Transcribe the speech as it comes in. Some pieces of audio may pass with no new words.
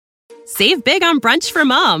Save big on brunch for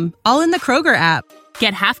mom, all in the Kroger app.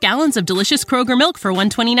 Get half gallons of delicious Kroger milk for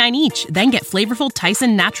 $1.29 each. Then get flavorful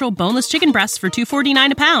Tyson natural boneless chicken breasts for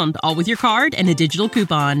 $2.49 a pound, all with your card and a digital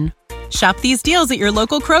coupon. Shop these deals at your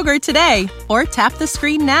local Kroger today, or tap the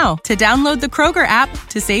screen now to download the Kroger app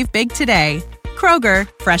to save big today. Kroger,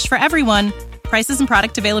 fresh for everyone. Prices and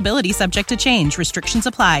product availability subject to change. Restrictions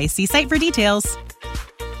apply. See site for details.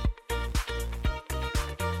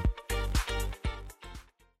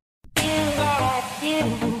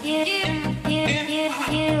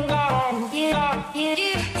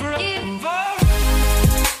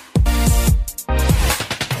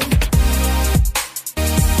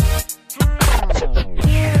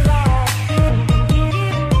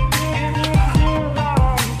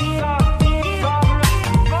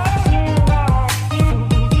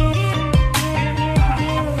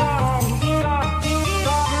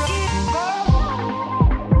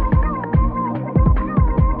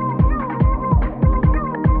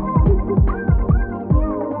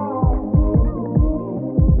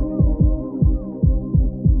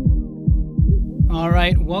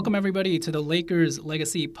 Welcome, everybody, to the Lakers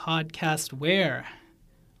Legacy Podcast, where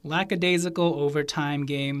lackadaisical overtime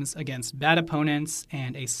games against bad opponents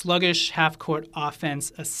and a sluggish half-court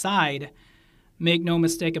offense aside, make no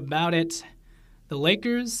mistake about it, the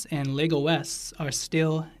Lakers and Lego Wests are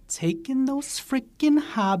still taking those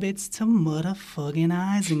freaking hobbits to motherfucking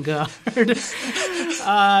Isengard.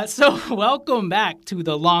 So welcome back to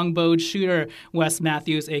the long-bowed shooter, Wes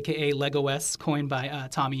Matthews, a.k.a. Lego West, coined by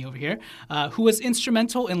Tommy over here, who was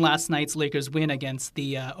instrumental in last night's Lakers win against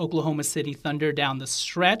the Oklahoma City Thunder down the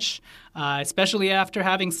stretch, especially after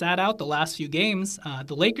having sat out the last few games.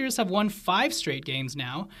 The Lakers have won 5 straight games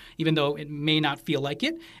now, even though it may not feel like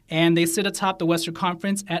it, and they sit atop the Western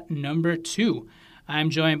Conference at number 2.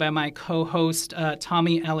 I'm joined by my co-host,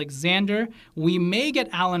 Tommy Alexander. We may get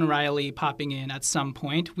Alan Riley popping in at some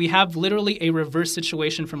point. We have literally a reverse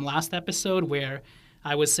situation from last episode where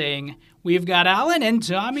I was saying, we've got Alan and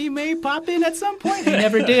Tommy may pop in at some point. He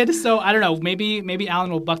never did. So I don't know. Maybe Alan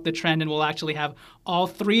will buck the trend and we'll actually have all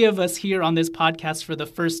 3 of us here on this podcast for the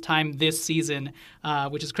first time this season,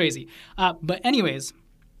 which is crazy. But anyways,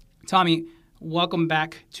 Tommy, welcome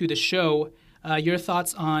back to the show. Your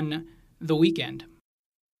thoughts on the weekend?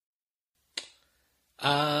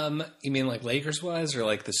 You mean like Lakers-wise or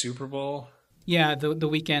like the Super Bowl? Yeah, the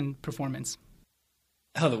weekend performance.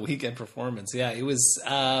 Oh, the weekend performance. Yeah, it was,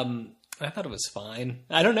 I thought it was fine.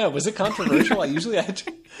 I don't know. Was it controversial?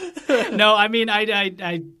 No, I mean,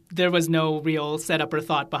 I there was no real setup or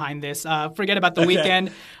thought behind this. Forget about the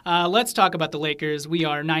weekend. Let's talk about the Lakers. We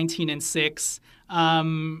are 19-6.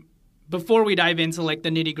 Before we dive into like the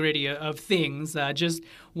nitty-gritty of things, just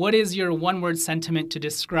what is your one-word sentiment to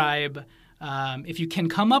describe, if you can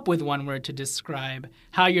come up with one word to describe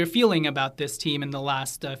how you're feeling about this team in the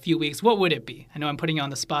last few weeks, what would it be? I know I'm putting you on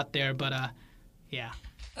the spot there, but yeah.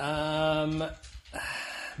 I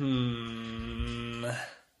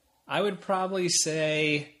would probably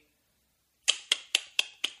say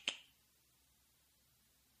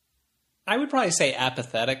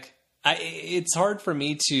apathetic. It's hard for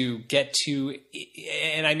me to get to,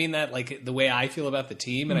 and I mean that like the way I feel about the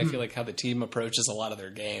team, and I feel like how the team approaches a lot of their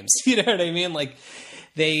games. You know what I mean? Like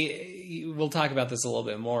we'll talk about this a little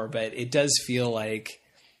bit more, but it does feel like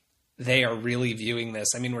they are really viewing this.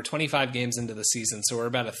 I mean, we're 25 games into the season, so we're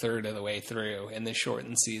about a third of the way through in this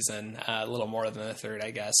shortened season, a little more than a third, I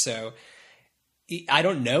guess. So I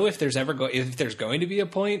don't know if there's going to be a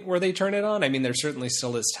point where they turn it on. I mean, there certainly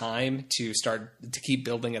still is time to start to keep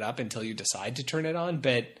building it up until you decide to turn it on.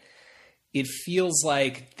 But it feels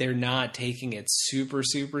like they're not taking it super,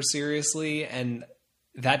 super seriously. And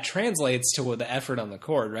that translates to the effort on the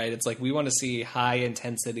court, right? It's like we want to see high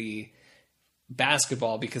intensity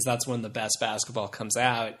basketball because that's when the best basketball comes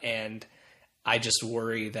out. And I just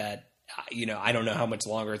worry that, I don't know how much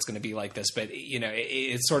longer it's going to be like this, but,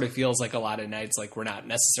 it sort of feels like a lot of nights like we're not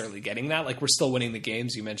necessarily getting that. Like we're still winning the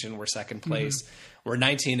games. You mentioned we're second place. Mm-hmm. We're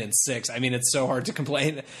 19-6. I mean, it's so hard to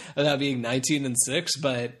complain about being 19-6,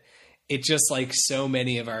 but it just like so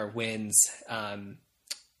many of our wins,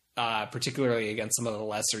 particularly against some of the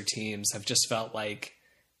lesser teams, have just felt like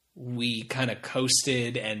we kind of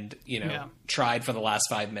coasted and, tried for the last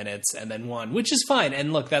 5 minutes and then won, which is fine.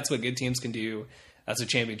 And look, that's what good teams can do. That's what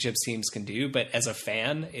championships teams can do. But as a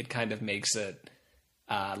fan, it kind of makes it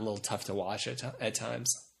a little tough to watch at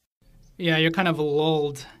times. Yeah, you're kind of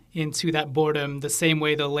lulled into that boredom the same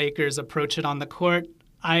way the Lakers approach it on the court.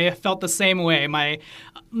 I felt the same way.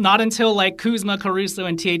 Not until like Kuzma, Caruso,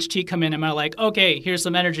 and THT come in am I like, okay, here's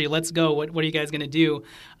some energy. Let's go. What are you guys going to do?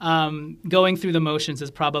 Going through the motions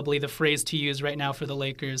is probably the phrase to use right now for the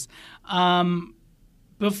Lakers.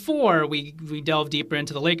 Before we delve deeper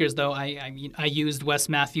into the Lakers, though, I used Wes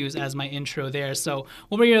Matthews as my intro there. So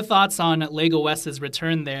what were your thoughts on Lego Wes's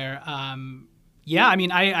return there?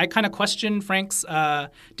 I kind of question Frank's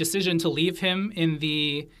decision to leave him in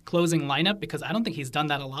the closing lineup because I don't think he's done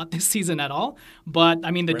that a lot this season at all. But,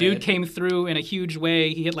 the dude came through in a huge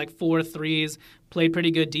way. He hit like 4 threes, played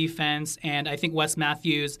pretty good defense. And I think Wes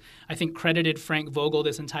Matthews, credited Frank Vogel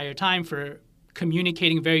this entire time for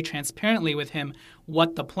communicating very transparently with him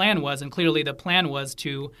what the plan was. And clearly the plan was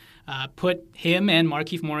to put him and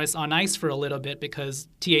Markieff Morris on ice for a little bit because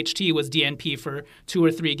THT was DNP for 2 or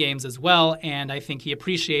 3 games as well. And I think he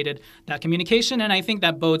appreciated that communication. And I think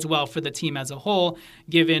that bodes well for the team as a whole,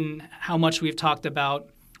 given how much we've talked about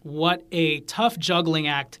what a tough juggling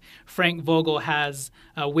act Frank Vogel has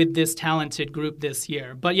with this talented group this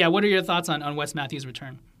year. But yeah, what are your thoughts on Wes Matthews'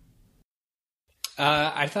 return?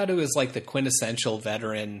 I thought it was like the quintessential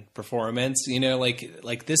veteran performance.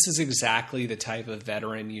 Like this is exactly the type of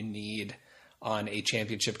veteran you need on a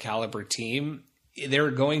championship caliber team. There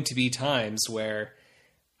are going to be times where,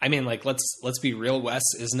 let's be real. Wes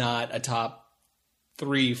is not a top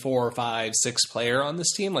 3, 4, 5, 6 player on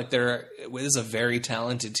this team. Like there is a very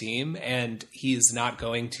talented team, and he's not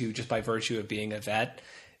going to, just by virtue of being a vet,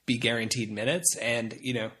 be guaranteed minutes. And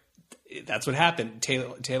that's what happened.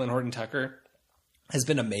 Talen Horton-Tucker has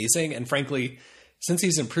been amazing. And frankly, since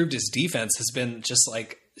he's improved his defense has been just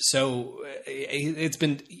like, so it's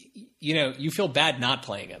been, you feel bad not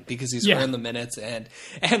playing him because he's earned the minutes and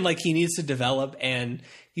like he needs to develop, and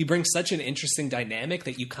he brings such an interesting dynamic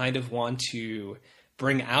that you kind of want to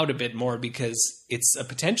bring out a bit more because it's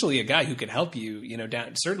potentially a guy who could help you,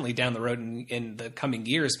 certainly down the road in the coming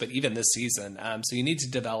years, but even this season. So you need to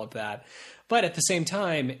develop that. But at the same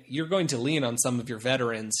time, you're going to lean on some of your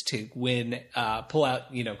veterans to win, pull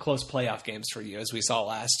out, close playoff games for you, as we saw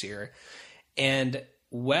last year. And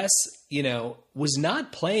Wes, was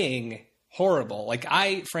not playing horrible. Like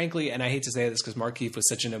frankly, and I hate to say this because Markieff was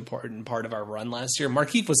such an important part of our run last year,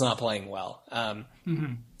 Markieff was not playing well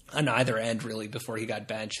on either end, really, before he got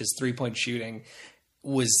benched. His 3-point shooting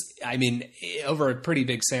was, over a pretty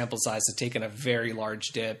big sample size, had taken a very large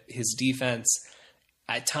dip. His defense,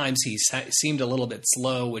 at times he seemed a little bit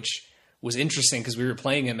slow, which was interesting because we were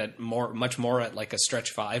playing him at much more at like a stretch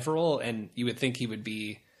 5 role, and you would think he would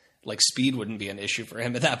be like speed wouldn't be an issue for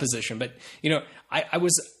him at that position. But I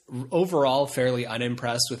was overall fairly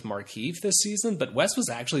unimpressed with Markieff this season, but Wes was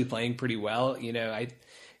actually playing pretty well. I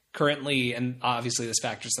currently, and obviously this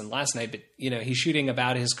factors in last night, but he's shooting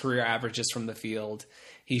about his career averages from the field.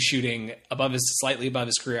 He's shooting slightly above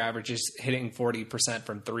his career averages, hitting 40%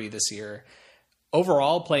 from 3 this year.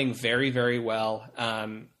 Overall, playing very, very well.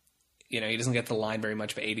 He doesn't get to the line very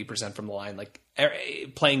much, but 80% from the line, like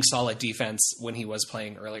playing solid defense when he was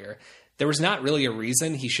playing earlier. There was not really a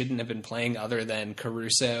reason he shouldn't have been playing other than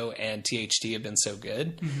Caruso and THT have been so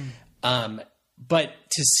good. But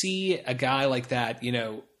to see a guy like that,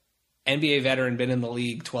 NBA veteran, been in the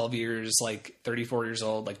league 12 years, like 34 years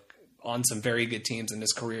old, like on some very good teams in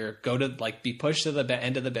his career, go to like be pushed to the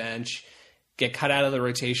end of the bench, get cut out of the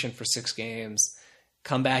rotation for 6 games,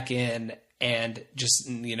 come back in and just,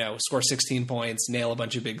 score 16 points, nail a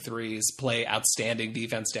bunch of big threes, play outstanding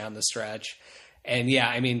defense down the stretch. And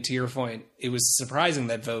yeah, to your point, it was surprising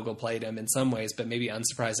that Vogel played him in some ways, but maybe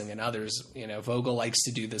unsurprising in others. Vogel likes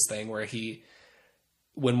to do this thing where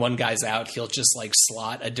when one guy's out, he'll just like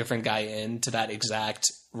slot a different guy into that exact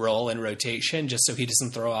role and rotation just so he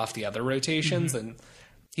doesn't throw off the other rotations. And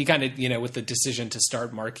he kind of, with the decision to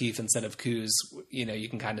start Markieff instead of Kuz, you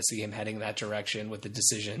can kind of see him heading that direction with the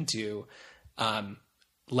decision to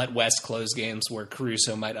let Wes close games where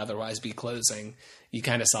Caruso might otherwise be closing. You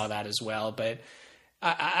kind of saw that as well. But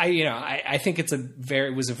I think it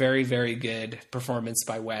was a very, very good performance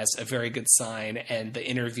by Wes, a very good sign. And the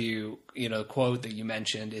interview, quote that you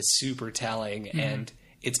mentioned is super telling. And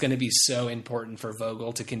it's going to be so important for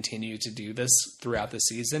Vogel to continue to do this throughout the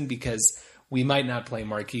season because we might not play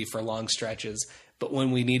Markieff for long stretches, but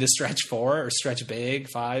when we need a stretch 4 or stretch big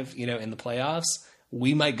 5, in the playoffs,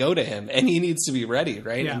 we might go to him and he needs to be ready.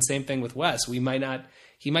 Right. Yeah. And same thing with Wes. He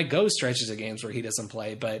might go stretches of games where he doesn't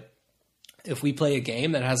play, but if we play a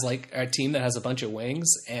game that has like a team that has a bunch of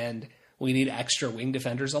wings and we need extra wing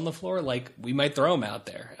defenders on the floor, like we might throw him out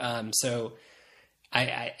there. So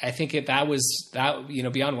I think that was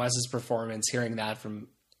beyond Wes's performance, hearing that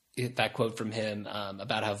quote from him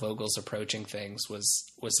about how Vogel's approaching things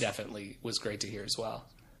was great to hear as well.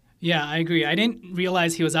 Yeah, I agree. I didn't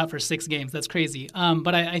realize he was out for 6 games. That's crazy.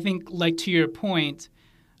 But I think, like, to your point,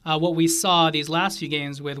 what we saw these last few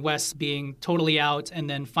games with Wes being totally out and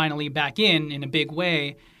then finally back in a big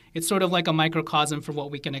way, it's sort of like a microcosm for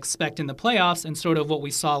what we can expect in the playoffs and sort of what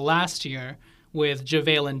we saw last year with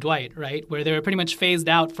JaVale and Dwight, right? Where they were pretty much phased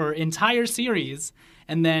out for entire series.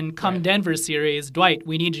 And then come Denver series, Dwight,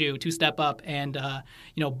 we need you to step up and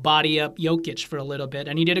body up Jokic for a little bit.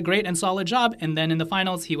 And he did a great and solid job. And then in the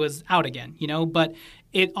finals, he was out again, But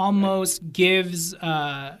it almost gives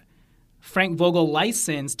Frank Vogel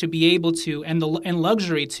license to be able to and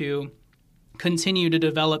luxury to continue to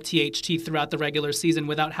develop THT throughout the regular season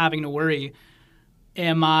without having to worry,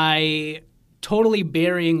 am I totally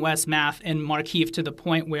burying Wes Math and Markieff to the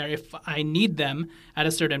point where if I need them at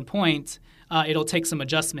a certain point, it'll take some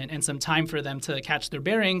adjustment and some time for them to catch their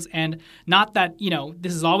bearings. And not that,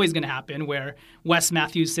 this is always going to happen where Wes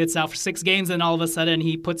Matthews sits out for 6 games and all of a sudden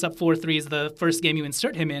he puts up 4 threes the first game you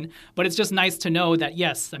insert him in. But it's just nice to know that,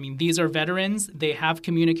 yes, these are veterans. They have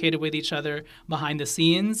communicated with each other behind the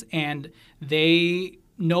scenes and they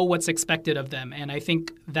know what's expected of them. And I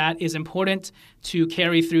think that is important to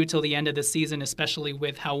carry through till the end of the season, especially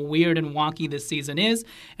with how weird and wonky this season is.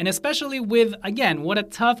 And especially with, again, what a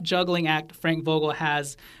tough juggling act Frank Vogel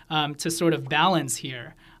has to sort of balance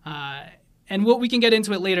here. And what we can get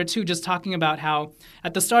into it later, too, just talking about how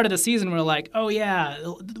at the start of the season, we're like, oh, yeah,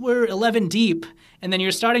 we're 11 deep. And then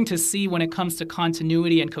you're starting to see when it comes to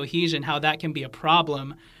continuity and cohesion how that can be a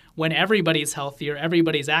problem when everybody's healthy or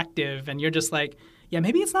everybody's active. And you're just like, yeah,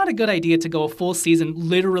 maybe it's not a good idea to go a full season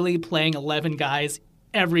literally playing 11 guys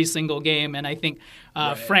every single game. And I think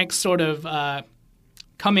Frank's sort of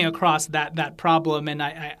coming across that problem. And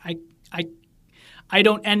I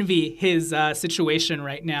don't envy his situation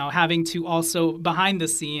right now, having to also behind the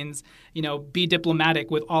scenes, be diplomatic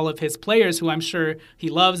with all of his players who I'm sure he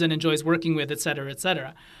loves and enjoys working with, et cetera, et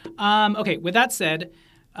cetera. Okay, with that said,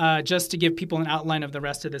 just to give people an outline of the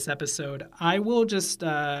rest of this episode, I will just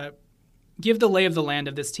give the lay of the land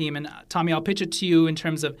of this team. And Tommy, I'll pitch it to you in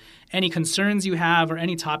terms of any concerns you have or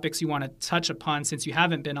any topics you want to touch upon since you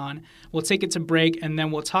haven't been on. We'll take it to break, and then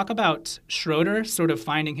we'll talk about Schroder sort of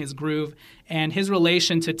finding his groove and his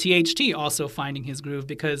relation to THT also finding his groove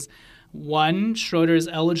because, one, Schroder is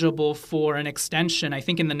eligible for an extension, I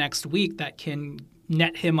think, in the next week that can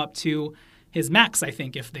net him up to his max, I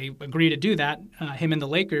think, if they agree to do that, him and the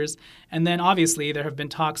Lakers. And then, obviously, there have been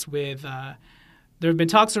talks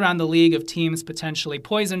around the league of teams potentially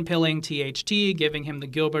poison pilling THT, giving him the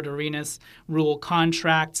Gilbert Arenas rule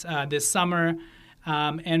contract this summer,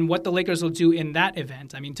 and what the Lakers will do in that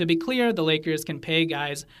event. To be clear, the Lakers can pay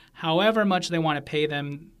guys however much they want to pay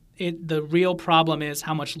them. The real problem is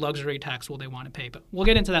how much luxury tax will they want to pay. But we'll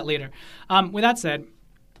get into that later. With that said,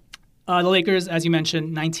 the Lakers, as you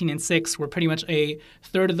mentioned, 19-6, were pretty much a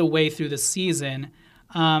third of the way through the season.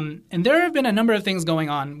 And there have been a number of things going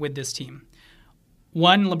on with this team.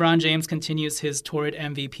 One, LeBron James continues his torrid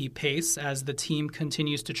MVP pace as the team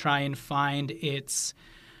continues to try and find its,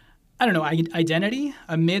 identity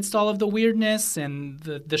amidst all of the weirdness and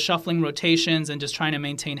the shuffling rotations and just trying to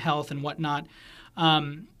maintain health and whatnot.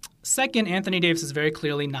 Second, Anthony Davis is very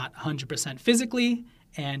clearly not 100% physically,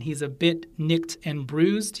 and he's a bit nicked and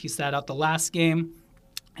bruised. He sat out the last game,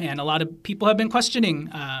 and a lot of people have been questioning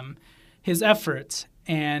his effort.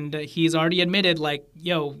 And he's already admitted,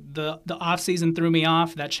 the offseason threw me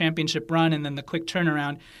off, that championship run, and then the quick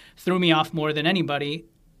turnaround threw me off more than anybody.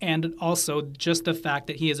 And also just the fact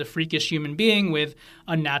that he is a freakish human being with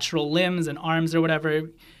unnatural limbs and arms or whatever,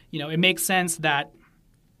 it makes sense that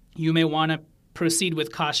you may want to proceed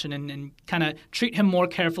with caution and kind of treat him more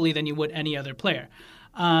carefully than you would any other player.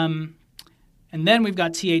 And then we've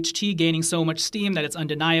got THT gaining so much steam that it's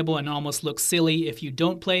undeniable and almost looks silly if you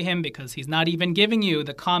don't play him because he's not even giving you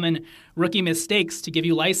the common rookie mistakes to give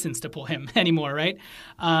you license to pull him anymore, right?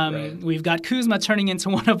 Right. We've got Kuzma turning into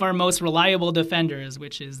one of our most reliable defenders,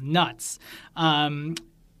 which is nuts.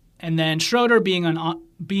 And then Schroder being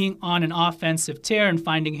on an offensive tear and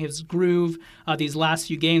finding his groove these last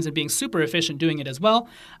few games and being super efficient doing it as well.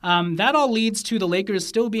 That all leads to the Lakers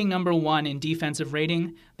still being number 1 in defensive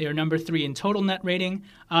rating. They are number 3 in total net rating.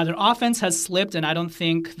 Their offense has slipped, and I don't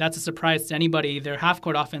think that's a surprise to anybody. Their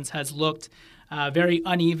half-court offense has looked very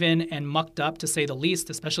uneven and mucked up, to say the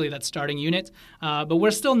least, especially that starting unit. But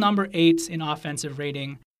we're still number 8 in offensive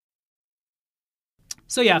rating.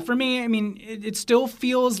 So yeah, for me, it still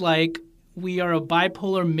feels like we are a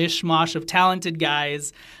bipolar mishmash of talented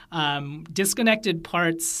guys, disconnected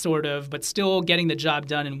parts sort of, but still getting the job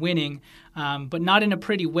done and winning, but not in a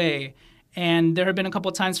pretty way. And there have been a couple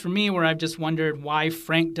of times for me where I've just wondered why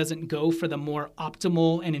Frank doesn't go for the more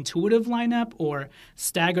optimal and intuitive lineup or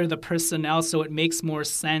stagger the personnel so it makes more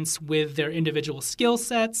sense with their individual skill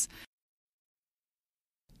sets.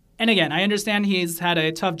 And again, I understand he's had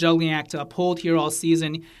a tough juggling act to uphold here all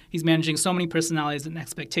season. He's managing so many personalities and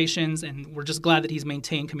expectations, and we're just glad that he's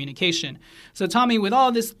maintained communication. So, Tommy, with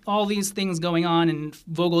all these things going on, and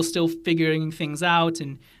Vogel still figuring things out,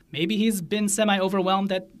 and maybe he's been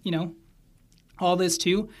semi-overwhelmed at, all this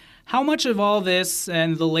too. How much of all this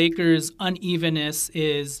and the Lakers' unevenness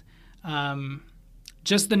is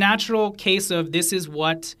just the natural case of this is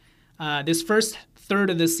what this first third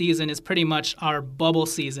of the season is pretty much our bubble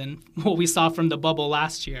season, what we saw from the bubble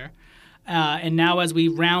last year. And now as we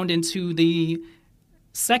round into the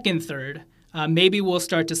second third, maybe we'll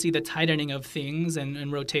start to see the tightening of things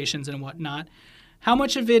and rotations and whatnot. How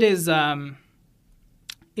much of it is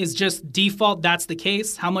just default that's the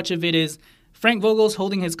case? How much of it is Frank Vogel's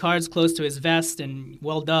holding his cards close to his vest and,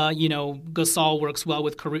 Gasol works well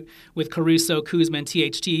with Caruso, Kuzma, and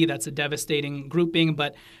THT. That's a devastating grouping,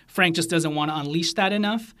 but Frank just doesn't want to unleash that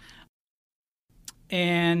enough.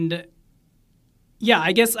 And,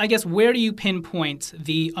 I guess where do you pinpoint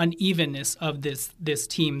the unevenness of this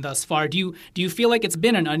team thus far? Do you feel like it's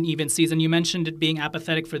been an uneven season? You mentioned it being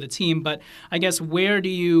apathetic for the team, but I guess where do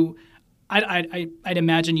you – I'd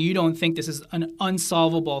imagine you don't think this is an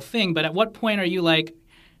unsolvable thing, but at what point are you like,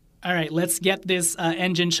 all right, let's get this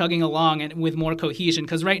engine chugging along and with more cohesion?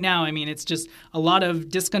 Because right now, it's just a lot of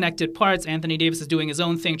disconnected parts. Anthony Davis is doing his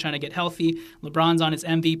own thing, trying to get healthy. LeBron's on his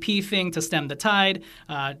MVP thing to stem the tide.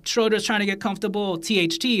 Schroder's trying to get comfortable.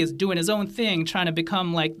 THT is doing his own thing, trying to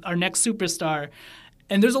become like our next superstar.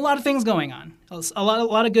 And there's a lot of things going on. A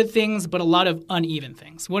lot of good things, but a lot of uneven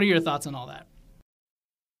things. What are your thoughts on all that?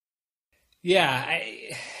 Yeah,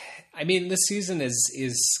 this season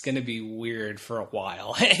is going to be weird for a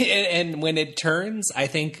while. And when it turns, I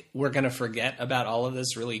think we're going to forget about all of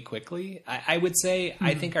this really quickly. I would say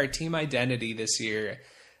I think our team identity this year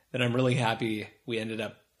that I'm really happy we ended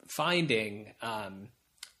up finding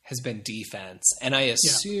has been defense. And I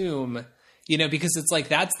assume, because it's like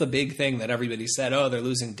that's the big thing that everybody said, oh, they're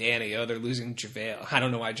losing Danny. Oh, they're losing JaVale. I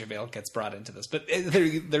don't know why JaVale gets brought into this, but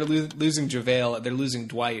they're losing JaVale. They're losing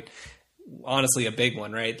Dwight. Honestly, a big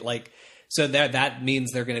one, right? Like, so that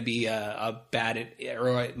means they're going to be a bad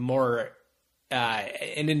or more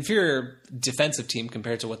an inferior defensive team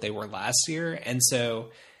compared to what they were last year. And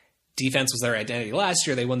so defense was their identity last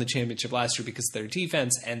year. They won the championship last year because of their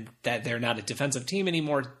defense, and that they're not a defensive team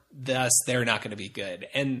anymore. Thus, they're not going to be good.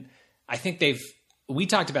 And I think we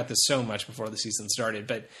talked about this so much before the season started,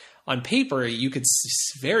 but on paper, you could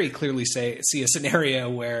very clearly see a scenario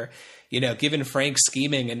where, given Frank's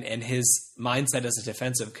scheming and his mindset as a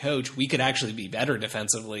defensive coach, we could actually be better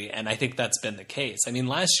defensively. And I think that's been the case.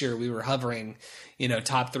 Last year we were hovering,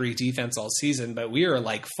 top 3 defense all season, but we are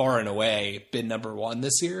like far and away been number 1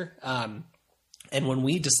 this year. And when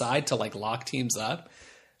we decide to like lock teams up,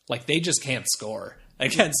 like they just can't score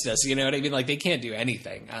against us. You know what I mean? Like they can't do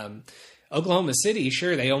anything. Oklahoma City,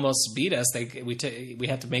 sure, they almost beat us. We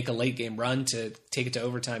had to make a late game run to take it to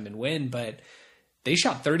overtime and win, but they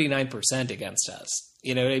shot 39% against us.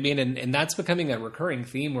 You know what I mean? And that's becoming a recurring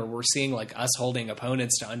theme where we're seeing like us holding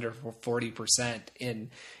opponents to under 40%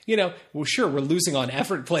 in, well, sure, we're losing on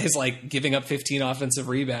effort plays, like giving up 15 offensive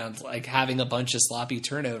rebounds, like having a bunch of sloppy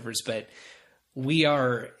turnovers, but we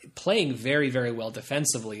are playing very, very well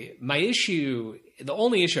defensively. The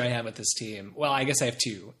only issue I have with this team, well, I guess I have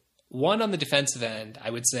 2. One, on the defensive end, I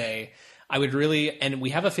would say and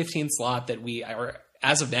we have a 15 slot that we are,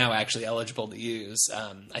 as of now, actually eligible to use.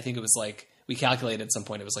 I think it was like, we calculated at some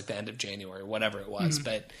point, it was like the end of January, whatever it was. Mm-hmm.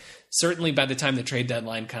 But certainly by the time the trade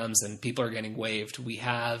deadline comes and people are getting waived, we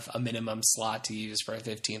have a minimum slot to use for a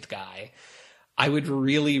 15th guy. I would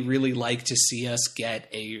really, really like to see us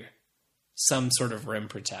get some sort of rim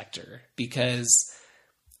protector because,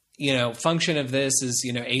 function of this is,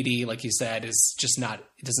 AD, like you said, is just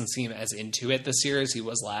it doesn't seem as into it this year as he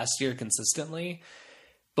was last year consistently.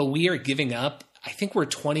 But we are giving up, I think we're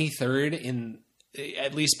 23rd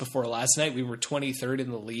at least before last night, we were 23rd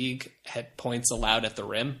in the league at points allowed at the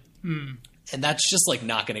rim. Mm. And that's just like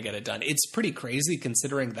not going to get it done. It's pretty crazy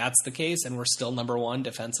considering that's the case and we're still number 1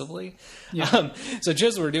 defensively. Yeah. So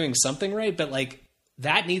just we're doing something right, but like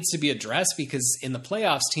that needs to be addressed because in the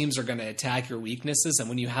playoffs, teams are going to attack your weaknesses. And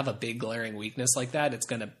when you have a big glaring weakness like that, it's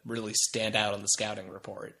going to really stand out on the scouting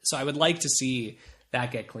report. So I would like to see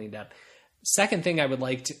that get cleaned up. Second thing I would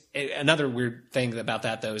like to, another weird thing about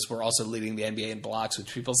that though, is we're also leading the NBA in blocks,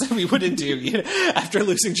 which people said we wouldn't do after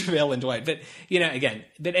losing JaVale and Dwight. But,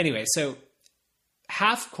 anyway, so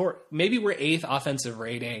half court, maybe we're 8th offensive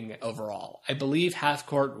rating overall. I believe half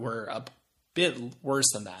court we're a bit worse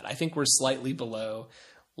than that. I think we're slightly below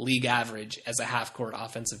league average as a half court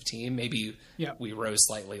offensive team. Maybe we rose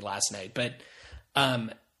slightly last night, but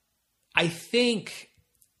I think,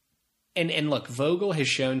 and look, Vogel has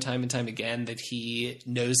shown time and time again that he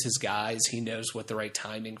knows his guys. He knows what the right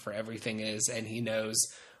timing for everything is, and he knows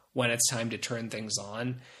when it's time to turn things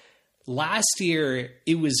on. Last year,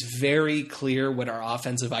 it was very clear what our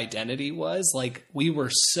offensive identity was. Like, we were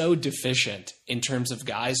so deficient in terms of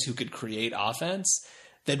guys who could create offense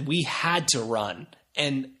that we had to run.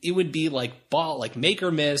 And it would be like ball, like make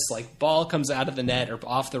or miss, like ball comes out of the net or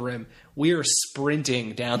off the rim. We are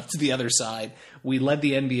sprinting down to the other side. We led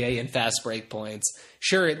the NBA in fast break points.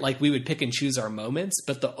 Sure, like we would pick and choose our moments,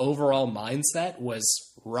 but the overall mindset was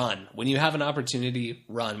run. When you have an opportunity,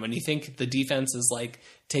 run. When you think the defense is like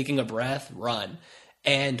taking a breath, run.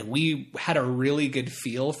 And we had a really good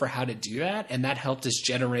feel for how to do that. And that helped us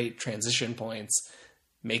generate transition points,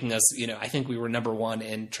 making us, I think we were number 1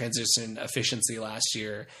 in transition efficiency last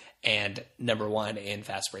year and number 1 in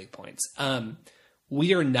fast break points.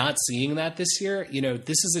 We are not seeing that this year.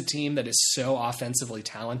 This is a team that is so offensively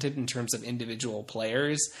talented in terms of individual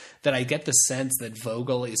players that I get the sense that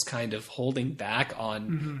Vogel is kind of holding back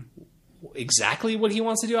on exactly what he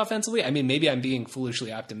wants to do offensively. I mean, maybe I'm being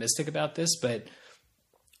foolishly optimistic about this, but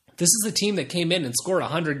this is a team that came in and scored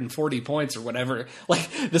 140 points or whatever, like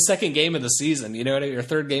the second game of the season, or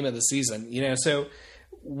third game of the season, so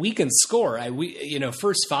we can score.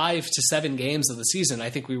 First 5 to 7 games of the season, I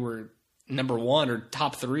think we were number 1 or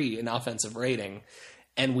top 3 in offensive rating,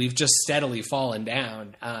 and we've just steadily fallen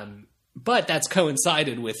down. But that's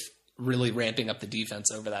coincided with really ramping up the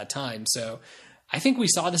defense over that time. So I think we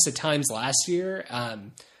saw this at times last year.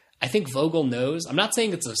 I think Vogel knows. I'm not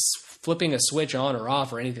saying it's flipping a switch on or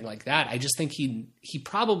off or anything like that. I just think he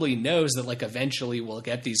probably knows that like eventually we'll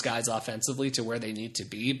get these guys offensively to where they need to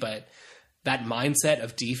be. But that mindset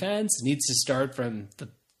of defense needs to start from the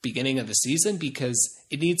beginning of the season, because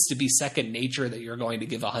it needs to be second nature that you're going to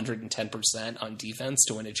give 110% on defense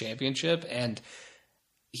to win a championship. And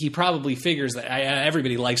he probably figures that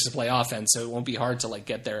everybody likes to play offense, so it won't be hard to like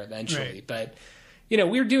get there eventually. Right. But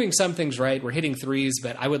we're doing some things right. We're hitting threes,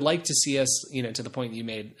 but I would like to see us, to the point you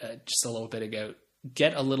made just a little bit ago,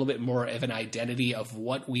 get a little bit more of an identity of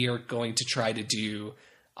what we are going to try to do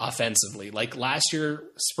offensively. Like last year,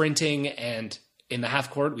 sprinting and in the half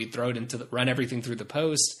court, we throw it run everything through the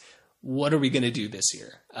post. What are we going to do this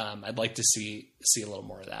year? I'd like to see a little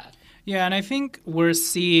more of that. Yeah, and I think we're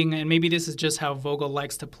seeing, and maybe this is just how Vogel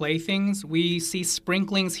likes to play things, we see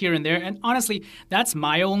sprinklings here and there. And honestly, that's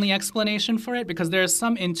my only explanation for it, because there are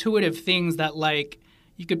some intuitive things that, like,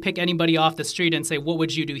 you could pick anybody off the street and say, what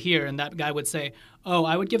would you do here? And that guy would say, oh,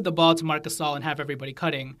 I would give the ball to Marc Gasol and have everybody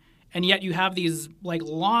cutting. And yet you have these like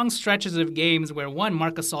long stretches of games where, one,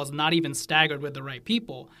 Marc Gasol is not even staggered with the right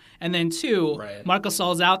people. And then two, right, Marc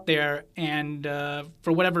Gasol's out there and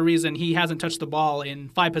for whatever reason, he hasn't touched the ball in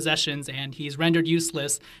 5 possessions and he's rendered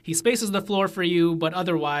useless. He spaces the floor for you, but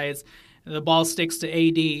otherwise the ball sticks to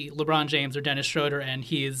AD, LeBron James, or Dennis Schroder, and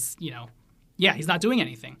he's not doing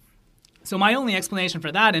anything. So my only explanation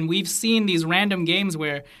for that, and we've seen these random games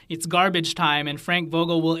where it's garbage time and Frank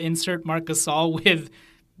Vogel will insert Marc Gasol with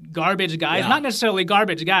garbage guys, not necessarily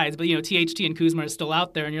garbage guys, but THT and Kuzma are still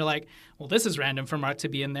out there, and you're like, well, this is random for Marc to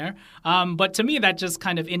be in there. But to me, that just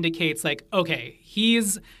kind of indicates like, okay, he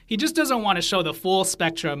just doesn't want to show the full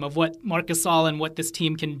spectrum of what Marc Gasol and what this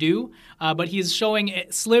team can do, but he's showing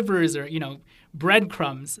slivers or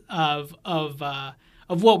breadcrumbs of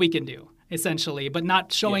what we can do essentially, but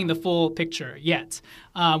not showing the full picture yet,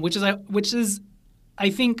 which is. I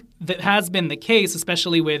think that has been the case,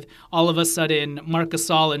 especially with all of a sudden Marc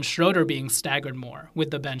Gasol and Schroder being staggered more with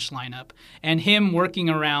the bench lineup and him working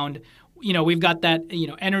around. We've got that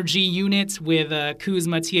energy unit with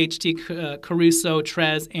Kuzma, THT, Caruso,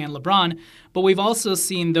 Trez, and LeBron, but we've also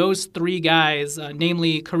seen those 3 guys,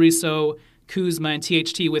 namely Caruso, Kuzma, and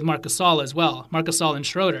THT with Marc Gasol as well, Marc Gasol and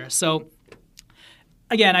Schroder. So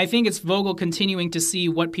again, I think it's Vogel continuing to see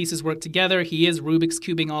what pieces work together. He is Rubik's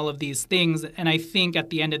cubing all of these things, and I think at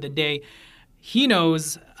the end of the day, he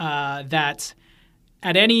knows that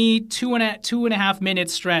at any 2.5 minute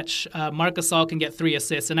stretch, Marc Gasol can get 3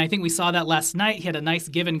 assists, and I think we saw that last night. He had a nice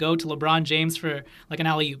give and go to LeBron James for like an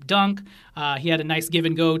alley-oop dunk. He had a nice give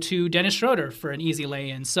and go to Dennis Schroder for an easy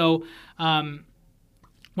lay-in. So when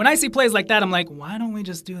I see plays like that, I'm like, why don't we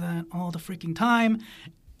just do that all the freaking time?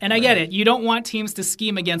 And I get it. You don't want teams to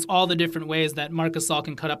scheme against all the different ways that Marc Gasol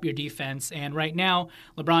can cut up your defense. And right now,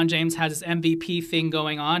 LeBron James has his MVP thing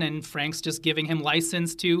going on, and Frank's just giving him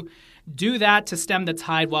license to do that to stem the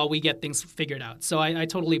tide while we get things figured out. So I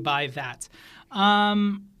totally buy that. All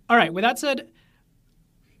right, with that said,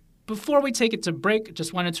 before we take it to break,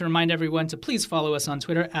 just wanted to remind everyone to please follow us on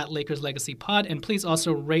Twitter at LakersLegacyPod, and please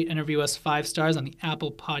also rate and review us 5 stars on the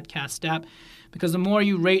Apple Podcast app, because the more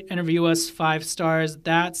you rate and review us 5 stars,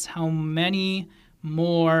 that's how many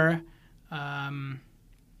more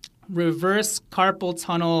reverse carpal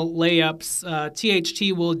tunnel layups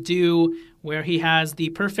THT will do, where he has the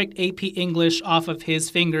perfect AP English off of his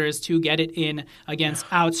fingers to get it in against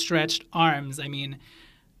outstretched arms. I mean,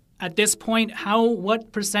 at this point,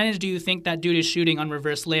 what percentage do you think that dude is shooting on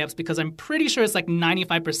reverse layups? Because I'm pretty sure it's like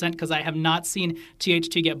 95%, because I have not seen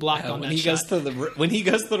THT get blocked on that shot. When he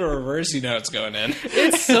goes to the reverse, you know it's going in.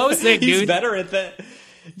 It's so sick, dude. He's better at that.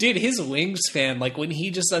 Dude, his wingspan, like when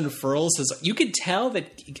he just unfurls his, you can tell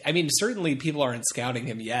that, I mean, certainly people aren't scouting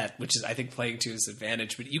him yet, which is, I think, playing to his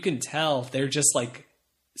advantage, but you can tell they're just like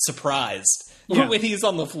surprised when he's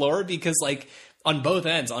on the floor, because like on both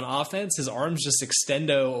ends, on offense, his arms just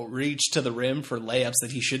extendo reach to the rim for layups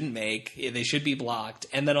that he shouldn't make. They should be blocked.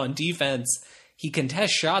 And then on defense, he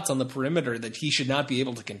contests shots on the perimeter that he should not be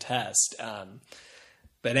able to contest.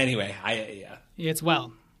 But anyway, It's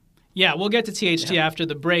well. Yeah, we'll get to THT after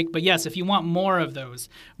the break. But yes, if you want more of those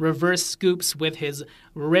reverse scoops with his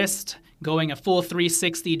wrist going a full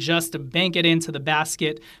 360 just to bank it into the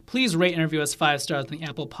basket, please rate and review us 5 stars on the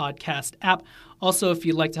Apple Podcast app. Also, if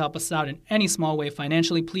you'd like to help us out in any small way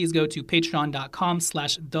financially, please go to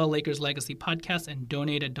patreon.com/TheLakersLegacyPodcast and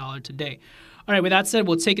donate $1 today. All right, with that said,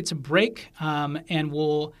 we'll take it to break, and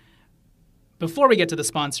before we get to the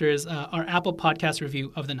sponsors, our Apple Podcast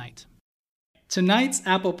review of the night. Tonight's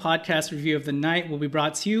Apple Podcast review of the night will be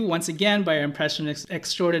brought to you once again by our impressionist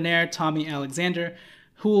extraordinaire, Tommy Alexander,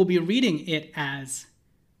 who will be reading it as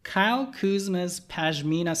Kyle Kuzma's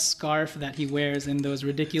pashmina scarf that he wears in those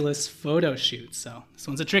ridiculous photo shoots. So this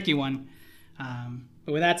one's a tricky one.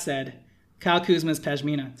 But with that said, Kyle Kuzma's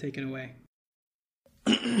pashmina, take it away.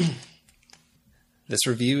 This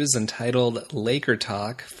review is entitled Laker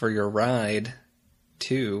Talk for Your Ride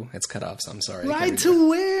to, it's cut off, so I'm sorry. Ride to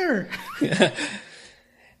where?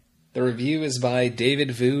 The review is by David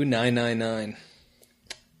Vu 999.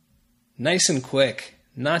 Nice and quick,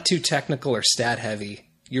 not too technical or stat heavy.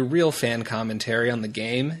 Your real fan commentary on the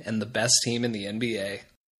game and the best team in the NBA.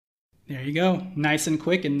 There you go. Nice and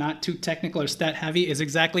quick and not too technical or stat heavy is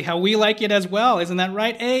exactly how we like it as well. Isn't that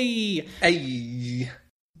right? Hey!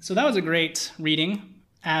 So that was a great reading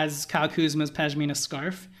as Kyle Kuzma's pashmina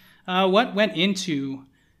scarf. What went into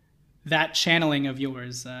that channeling of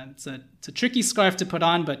yours? It's a tricky scarf to put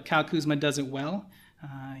on, but Kyle Kuzma does it well.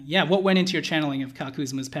 What went into your channeling of Kyle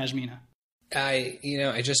Kuzma's pashmina?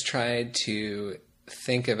 I just tried to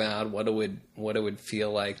think about what it would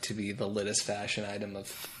feel like to be the latest fashion item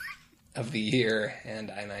of the year, and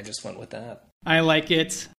I just went with that. I like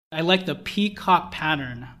it. I like the peacock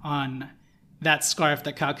pattern on that scarf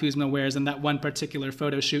that Kyle Kuzma wears in that one particular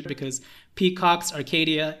photo shoot, because peacocks,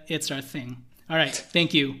 Arcadia, it's our thing. All right,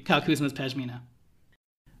 thank you, Kyle Kuzma's pashmina.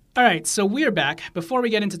 All right, so we're back. Before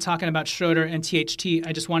we get into talking about Schroder and THT,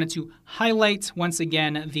 I just wanted to highlight once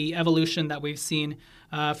again the evolution that we've seen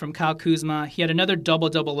from Kyle Kuzma. He had another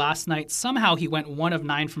double-double last night. Somehow he went 1 of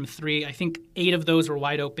 9 from 3. I think 8 of those were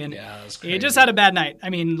wide open. Yeah, that was crazy. He just had a bad night. I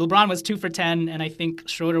mean, LeBron was 2 for 10, and I think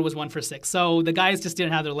Schroder was 1 for 6. So the guys just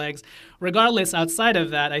didn't have their legs. Regardless, outside of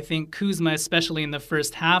that, I think Kuzma, especially in the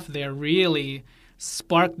first half there, really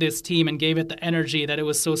sparked this team and gave it the energy that it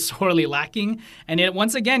was so sorely lacking. And it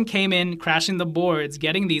once again came in crashing the boards,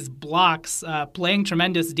 getting these blocks, playing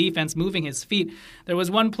tremendous defense, moving his feet. There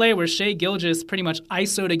was one play where Shai Gilgeous pretty much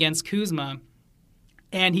ISO'd against Kuzma,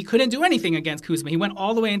 and he couldn't do anything against Kuzma. He went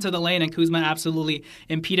all the way into the lane, and Kuzma absolutely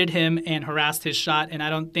impeded him and harassed his shot. And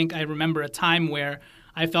I don't think I remember a time where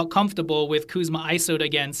I felt comfortable with Kuzma ISO'd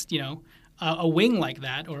against, a wing like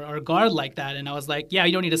that or a guard like that. And I was like, yeah,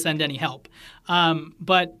 you don't need to send any help.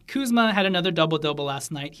 But Kuzma had another double-double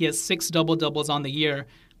last night. He has 6 double-doubles on the year,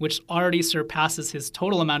 which already surpasses his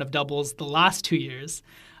total amount of doubles the last 2 years.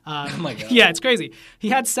 Oh my God. Yeah, it's crazy. He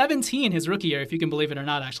had 17 his rookie year, if you can believe it or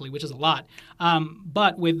not, actually, which is a lot.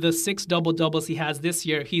 But with the 6 double-doubles he has this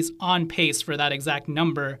year, he's on pace for that exact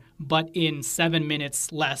number, but in 7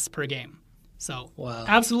 minutes less per game. So wow.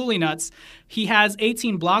 Absolutely nuts. He has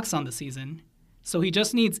 18 blocks on the season, so he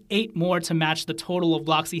just needs 8 more to match the total of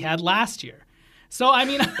blocks he had last year. So, I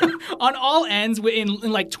mean, on all ends, in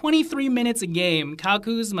like 23 minutes a game, Kyle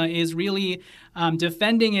Kuzma is really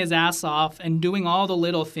defending his ass off and doing all the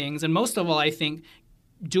little things. And most of all, I think,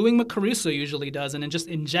 doing what Caruso usually does and just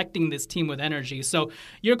injecting this team with energy. So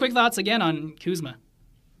your quick thoughts again on Kuzma.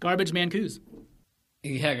 Garbage man Kuz.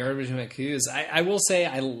 Yeah, garbage man Kuz. I will say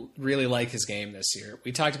I really like his game this year.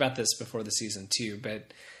 We talked about this before the season too,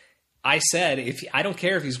 but I said I don't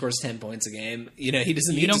care if he scores 10 points a game. He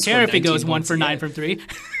doesn't. You don't care if he goes 1 for 9 from 3.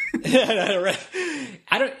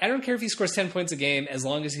 I don't care if he scores 10 points a game as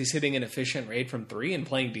long as he's hitting an efficient rate from 3 and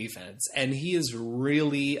playing defense. And he is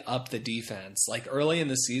really up the defense. Like early in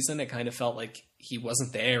the season, it kind of felt like he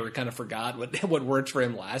wasn't there. We kind of forgot what worked for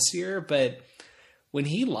him last year. But when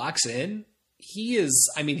he locks in, he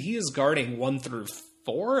is guarding 1 through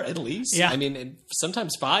 4 at least. Yeah. And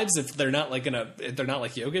sometimes 5s if they're not like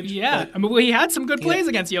Jokic. Yeah. But, he had some good plays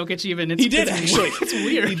against Jokic even. He did actually. It's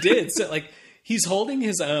weird. He did. So he's holding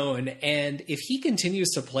his own, and if he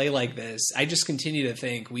continues to play like this, I just continue to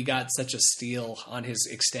think we got such a steal on his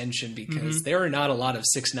extension because there are not a lot of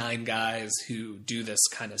 6'9" guys who do this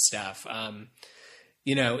kind of stuff.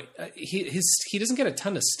 He doesn't get a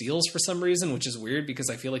ton of steals for some reason, which is weird because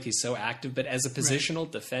I feel like he's so active. But as a positional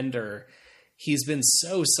defender, he's been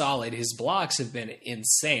so solid. His blocks have been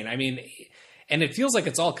insane. And it feels like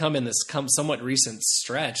it's all come in this somewhat recent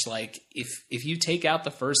stretch. Like if you take out the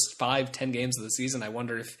first 5-10 games of the season, I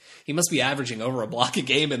wonder if he must be averaging over a block a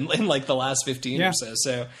game in like the last 15 or so.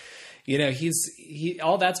 So, he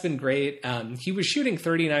all that's been great. He was shooting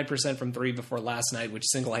 39% from 3 before last night, which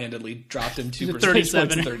single-handedly dropped him 2 percentage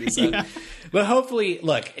points to 37. Yeah. But hopefully,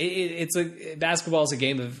 look, basketball is a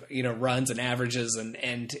game of runs and averages,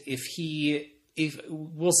 and if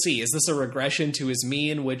we'll see, is this a regression to his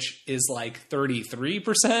mean, which is like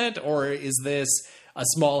 33%, or is this a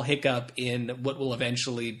small hiccup in what will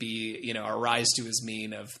eventually be, a rise to his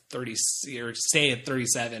mean of 30 or stay at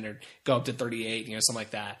 37 or go up to 38, something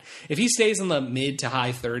like that. If he stays in the mid to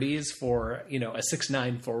high 30s for, a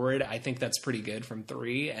 6'9" forward, I think that's pretty good from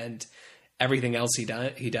 3, and everything else he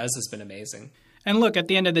does has been amazing. And look, at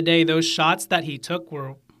the end of the day, those shots that he took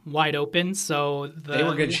were wide open, so they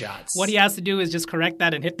were good shots. What he has to do is just correct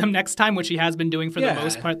that and hit them next time, which he has been doing for the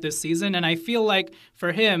most part this season. And I feel like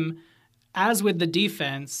for him, as with the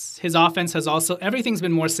defense, his offense has also everything's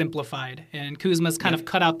been more simplified, and Kuzma's kind of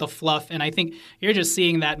cut out the fluff. And I think you're just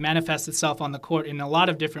seeing that manifest itself on the court in a lot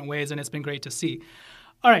of different ways, and it's been great to see.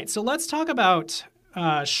 All right, so let's talk about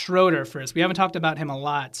Schroder first. We haven't talked about him a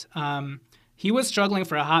lot. He was struggling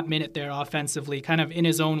for a hot minute there offensively, kind of in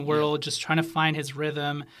his own world, just trying to find his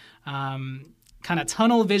rhythm, kind of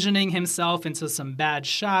tunnel visioning himself into some bad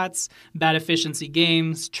shots, bad efficiency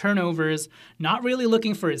games, turnovers, not really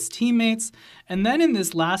looking for his teammates. And then in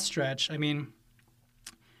this last stretch,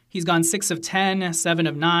 he's gone 6 of 10, 7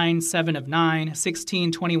 of 9, 7 of 9,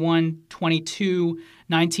 16, 21, 22,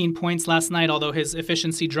 19 points last night, although his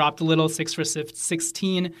efficiency dropped a little, 6 for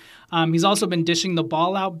 16. He's also been dishing the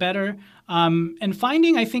ball out better and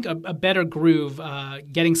finding, I think, a better groove,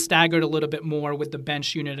 getting staggered a little bit more with the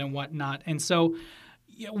bench unit and whatnot. And so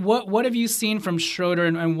what have you seen from Schroder,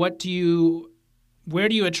 and where do you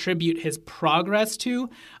attribute his progress to?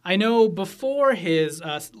 I know before his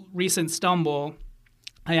recent stumble,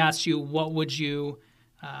 I asked you, what would you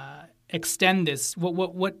extend this?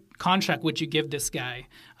 What contract would you give this guy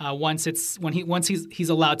once he's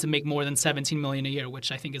allowed to make more than $17 million a year,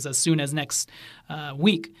 which I think is as soon as next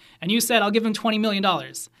week? And you said, I'll give him $20 million.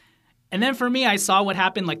 And then for me, I saw what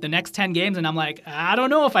happened like the next 10 games, and I'm like, I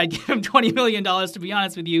don't know if I'd give him $20 million, to be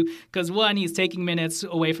honest with you, because one, he's taking minutes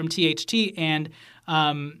away from THT, and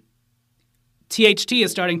THT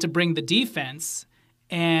is starting to bring the defense.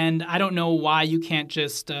 And I don't know why you can't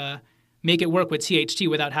just make it work with THT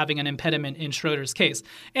without having an impediment in Schroder's case.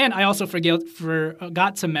 And I also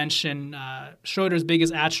forgot to mention Schroder's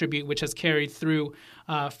biggest attribute, which has carried through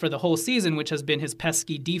for the whole season, which has been his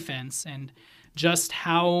pesky defense and just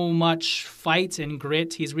how much fight and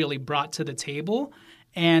grit he's really brought to the table.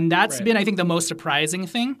 And that's been, I think, the most surprising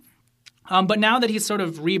thing. But now that he's sort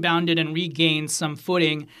of rebounded and regained some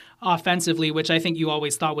footing offensively, which I think you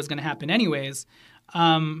always thought was going to happen anyways,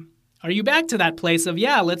 are you back to that place of,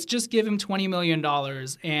 let's just give him $20 million?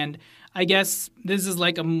 And I guess this is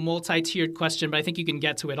like a multi-tiered question, but I think you can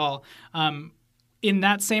get to it all. In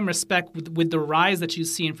that same respect, with the rise that you've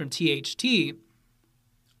seen from THT,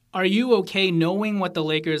 are you okay knowing what the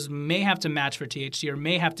Lakers may have to match for THT or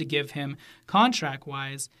may have to give him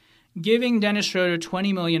contract-wise, giving Dennis Schroder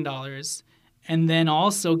 $20 million and then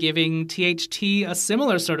also giving THT a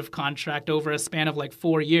similar sort of contract over a span of like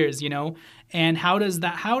 4 years, And how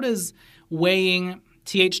does weighing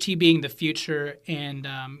THT being the future and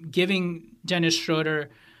giving Dennis Schroder,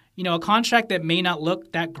 a contract that may not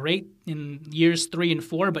look that great in years 3 and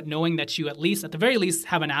 4, but knowing that you at the very least,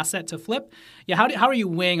 have an asset to flip? How are you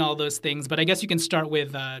weighing all those things? But I guess you can start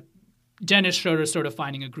with Dennis Schroder sort of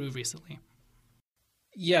finding a groove recently.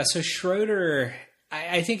 Yeah, so Schroder,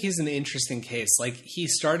 I think he's an interesting case. Like, he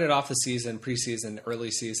started off the season, preseason, early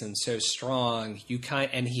season, so strong.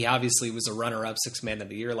 And he obviously was a runner-up 6th man of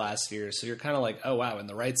the year last year. So you're kind of like, oh wow, in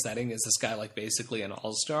the right setting, is this guy like basically an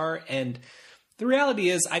all-star? And the reality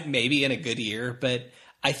is, maybe in a good year, but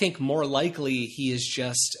I think more likely he is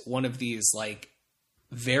just one of these like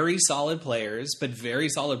very solid players, but very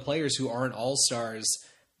solid players who aren't all-stars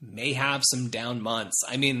may have some down months.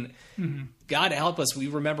 I mean, God help us. We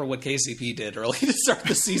remember what KCP did early to start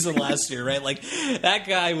the season last year, right? Like, that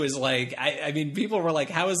guy was like, I mean, people were like,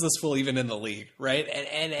 how is this fool even in the league, right?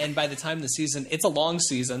 And by the time the season, it's a long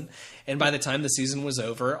season, and by the time the season was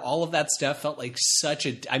over, all of that stuff felt like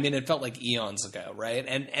it felt like eons ago, right?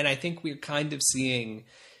 And I think we're kind of seeing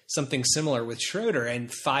something similar with Schroder.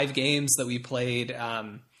 And 5 games that we played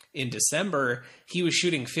in December, he was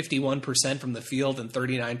shooting 51% from the field and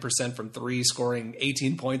 39% from 3, scoring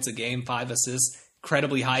 18 points a game, 5 assists,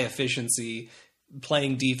 incredibly high efficiency,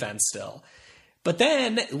 playing defense still. But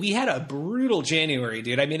then we had a brutal January,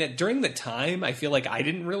 dude. I mean, during the time, I feel like I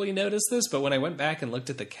didn't really notice this, but when I went back and looked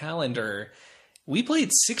at the calendar, we played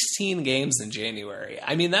 16 games in January.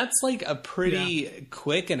 I mean, that's like a pretty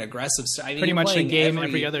quick and aggressive start. I mean, pretty much a game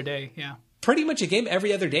every other day, yeah. Pretty much a game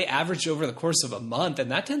every other day, averaged over the course of a month, and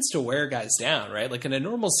that tends to wear guys down, right? Like, in a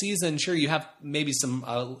normal season, sure, you have maybe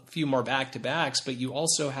a few more back-to-backs, but you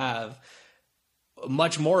also have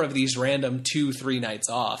much more of these random 2-3 nights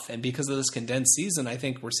off. And because of this condensed season, I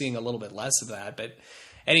think we're seeing a little bit less of that. But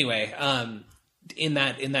anyway, in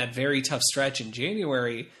that very tough stretch in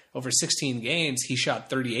January, over 16 games, he shot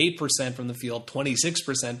 38% from the field,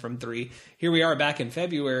 26% from 3. Here we are back in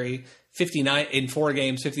February, 59 in 4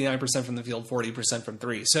 games, 59% from the field, 40% from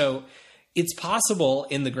 3. So it's possible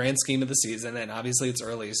in the grand scheme of the season, and obviously it's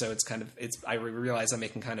early, so I realize I'm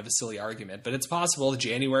making kind of a silly argument, but it's possible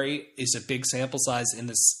January is a big sample size in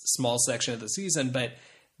this small section of the season, but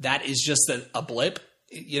that is just a blip,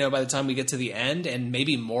 by the time we get to the end, and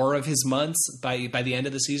maybe more of his months by the end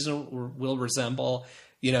of the season will resemble,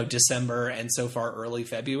 December and so far early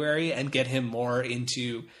February, and get him more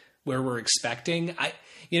into where we're expecting.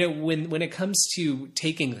 When it comes to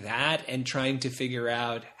taking that and trying to figure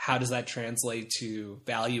out how does that translate to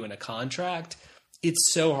value in a contract,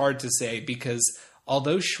 it's so hard to say, because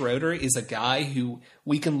although Schroder is a guy who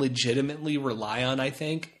we can legitimately rely on, I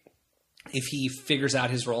think, if he figures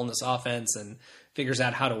out his role in this offense and figures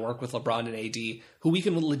out how to work with LeBron and AD, who we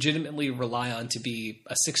can legitimately rely on to be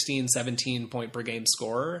a 16, 17 point per game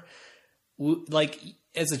scorer, like,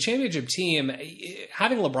 as a championship team,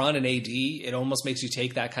 having LeBron and AD, it almost makes you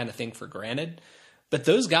take that kind of thing for granted. But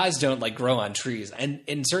those guys don't like grow on trees.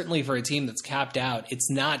 And certainly for a team that's capped out,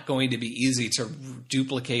 it's not going to be easy to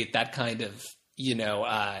duplicate that kind of,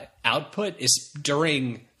 output is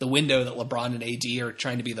during the window that LeBron and AD are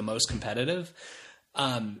trying to be the most competitive.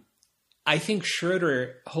 I think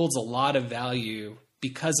Schroder holds a lot of value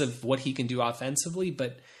because of what he can do offensively,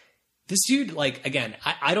 but this dude, like, again,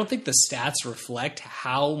 I don't think the stats reflect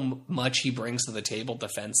how much he brings to the table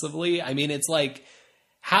defensively. I mean, it's like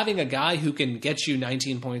having a guy who can get you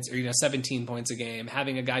 19 points or 17 points a game,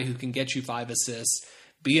 having a guy who can get you 5 assists,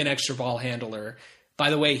 be an extra ball handler. By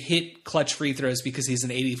the way, hit clutch free throws because he's an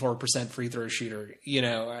 84% free throw shooter,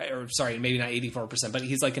 or sorry, maybe not 84%, but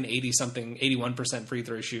he's like an 80-something, 81% free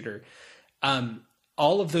throw shooter.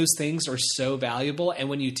 All of those things are so valuable. And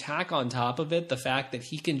when you tack on top of it the fact that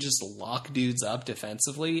he can just lock dudes up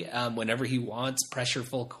defensively whenever he wants, pressure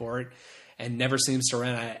full court, and never seems to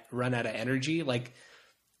run out of energy, like,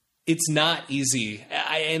 it's not easy.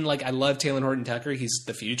 I love Talen Horton-Tucker. He's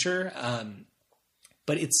the future.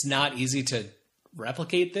 But it's not easy to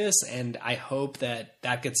replicate this. And I hope that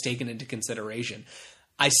gets taken into consideration.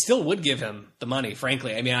 I still would give him the money,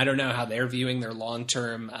 frankly. I mean, I don't know how they're viewing their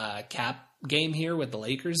long-term cap game here with the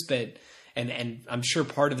Lakers, but and I'm sure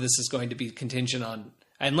part of this is going to be contingent on,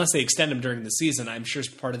 unless they extend him during the season, I'm sure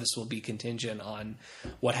part of this will be contingent on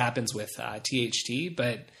what happens with THT.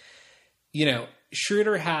 But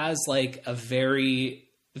Schroder has like a very,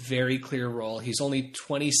 very clear role. He's only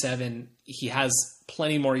 27. He has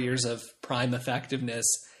plenty more years of prime effectiveness,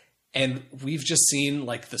 and we've just seen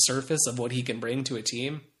like the surface of what he can bring to a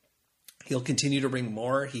team. He'll continue to bring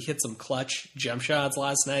more. He hit some clutch jump shots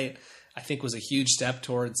last night. I think was a huge step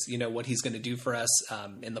towards, what he's going to do for us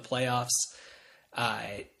in the playoffs.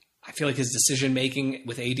 I feel like his decision-making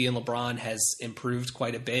with AD and LeBron has improved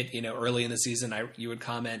quite a bit. Early in the season, you would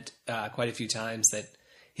comment quite a few times that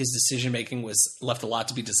his decision-making was left a lot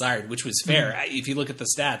to be desired, which was fair. Mm-hmm. If you look at the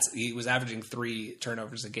stats, he was averaging 3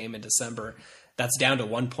 turnovers a game in December. That's down to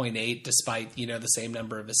 1.8 despite, the same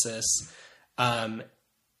number of assists.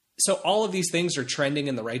 so all of these things are trending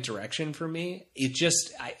in the right direction for me. It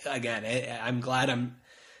just, I'm glad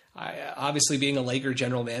obviously being a Laker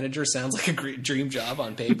general manager sounds like a great dream job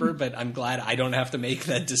on paper, but I'm glad I don't have to make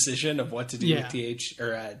that decision of what to do with THT,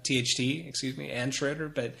 and Schroder,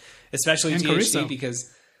 but especially and THT Caruso.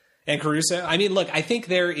 And Caruso. I mean, look, I think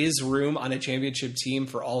there is room on a championship team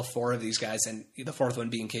for all four of these guys, and the fourth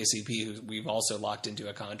one being KCP, who we've also locked into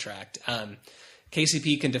a contract.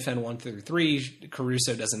 KCP can defend 1 through 3.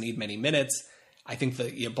 Caruso doesn't need many minutes. I think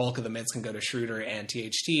the bulk of the minutes can go to Schroder and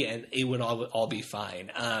THT, and it would all be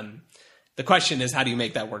fine. The question is, how do you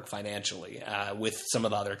make that work financially with some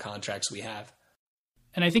of the other contracts we have?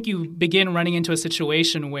 And I think you begin running into a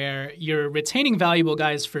situation where you're retaining valuable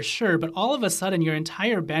guys for sure, but all of a sudden your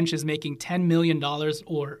entire bench is making $10 million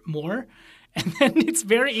or more. And then it's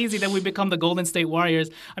very easy that we become the Golden State Warriors.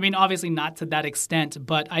 I mean, obviously not to that extent,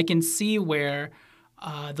 but I can see where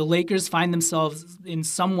the Lakers find themselves in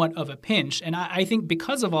somewhat of a pinch. And I think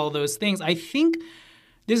because of all those things, I think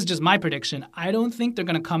this is just my prediction. I don't think they're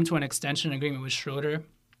going to come to an extension agreement with Schroder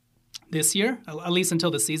this year, at least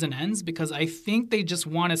until the season ends, because I think they just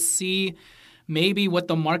want to see maybe what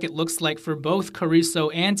the market looks like for both Caruso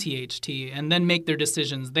and THT and then make their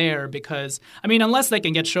decisions there. Because, I mean, unless they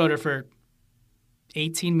can get Schroder for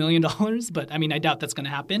 $18 million, but I mean, I doubt that's going to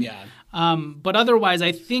happen. Yeah. But otherwise,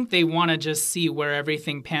 I think they want to just see where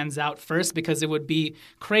everything pans out first, because it would be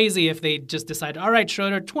crazy if they just decide, all right,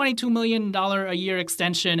 Schroder, $22 million a year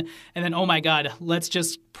extension, and then, oh my God, let's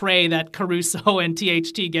just pray that Caruso and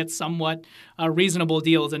THT get somewhat reasonable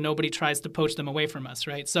deals and nobody tries to poach them away from us,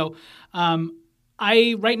 right? So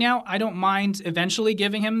right now, I don't mind eventually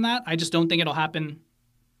giving him that. I just don't think it'll happen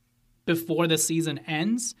before the season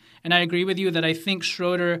ends. And I agree with you that I think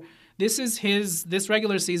Schroder, this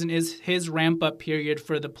regular season is his ramp-up period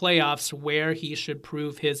for the playoffs where he should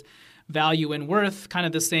prove his value and worth, kind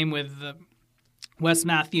of the same with Wes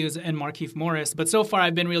Matthews and Markieff Morris. But so far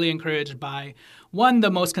I've been really encouraged by, one, the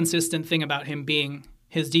most consistent thing about him being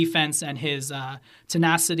his defense and his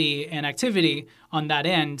tenacity and activity on that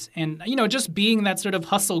end. And, just being that sort of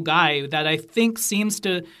hustle guy that I think seems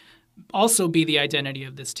to also be the identity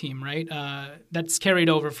of this team, right? That's carried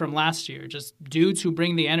over from last year, just dudes who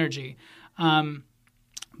bring the energy. And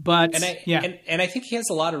I think he has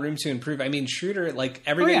a lot of room to improve. I mean, Schroder, like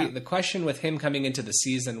everybody, the question with him coming into the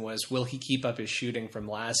season was, will he keep up his shooting from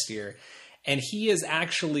last year? And he is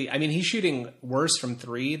actually, I mean, he's shooting worse from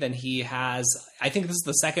 3 than he has. I think this is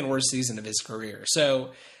the second worst season of his career.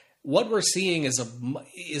 So what we're seeing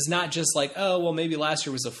is not just like, oh, well, maybe last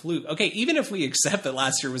year was a fluke. Okay, even if we accept that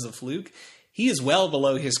last year was a fluke, he is well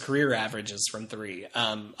below his career averages from 3.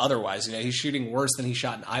 Otherwise, he's shooting worse than he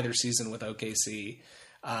shot in either season with OKC.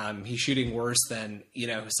 He's shooting worse than,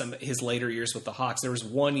 his later years with the Hawks. There was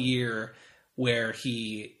one year where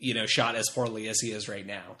he, shot as poorly as he is right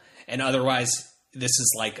now. And otherwise, this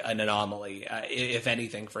is like an anomaly, if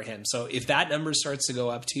anything, for him. So if that number starts to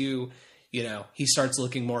go up too, he starts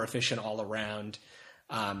looking more efficient all around.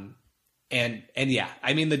 And yeah,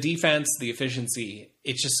 I mean, the defense, the efficiency,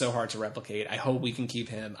 it's just so hard to replicate. I hope we can keep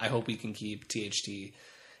him. I hope we can keep THT.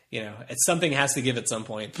 Something has to give at some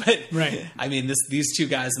point. But right. I mean, these two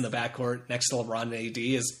guys in the backcourt next to LeBron and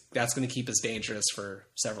AD that's going to keep us dangerous for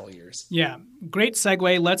several years. Yeah, great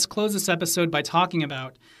segue. Let's close this episode by talking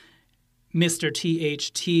about Mr.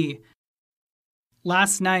 THT.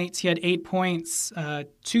 Last night, he had 8 points,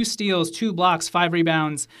 2 steals, 2 blocks, 5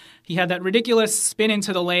 rebounds. He had that ridiculous spin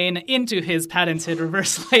into the lane, into his patented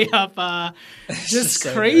reverse layup. Just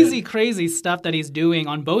so crazy stuff that he's doing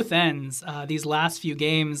on both ends these last few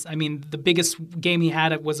games. I mean, the biggest game he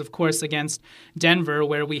had was, of course, against Denver,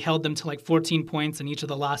 where we held them to like 14 points in each of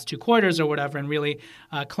the last 2 quarters or whatever and really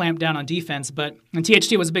clamped down on defense. And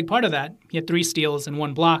THT was a big part of that. He had 3 steals and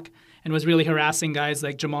 1 block and was really harassing guys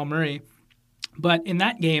like Jamal Murray. But in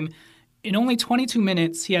that game, in only 22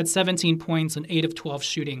 minutes, he had 17 points and 8 of 12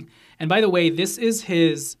 shooting. And by the way, this is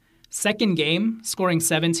his second game scoring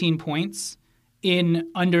 17 points in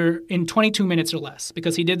 22 minutes or less,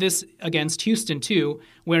 because he did this against Houston too,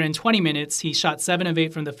 where in 20 minutes he shot 7 of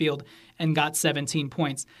 8 from the field and got 17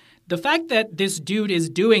 points. The fact that this dude is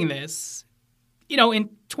doing this, in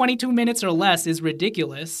 22 minutes or less is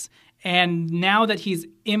ridiculous. And now that he's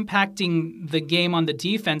impacting the game on the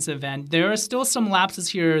defensive end, there are still some lapses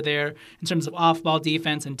here or there in terms of off-ball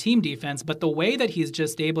defense and team defense, but the way that he's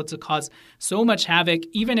just able to cause so much havoc,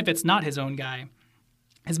 even if it's not his own guy,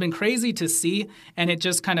 has been crazy to see, and it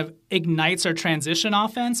just kind of ignites our transition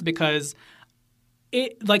offense because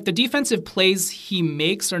the defensive plays he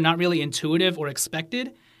makes are not really intuitive or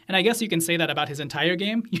expected. And I guess you can say that about his entire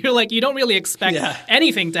game. You're like, you don't really expect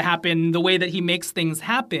anything to happen the way that he makes things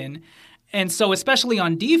happen. And so especially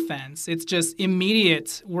on defense, it's just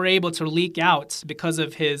immediate. We're able to leak out because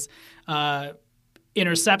of his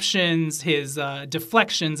interceptions, his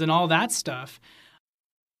deflections, and all that stuff.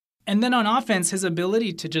 And then on offense, his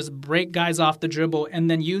ability to just break guys off the dribble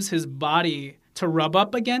and then use his body to rub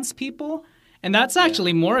up against people. And that's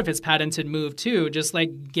actually more of his patented move too, just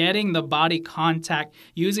like getting the body contact,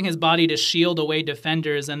 using his body to shield away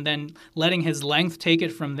defenders and then letting his length take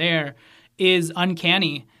it from there is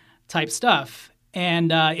uncanny type stuff.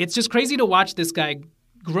 And it's just crazy to watch this guy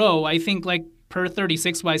grow. I think like per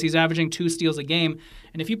 36-wise, he's averaging 2 steals a game.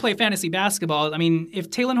 And if you play fantasy basketball, I mean,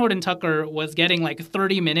 if Talen Horton-Tucker was getting like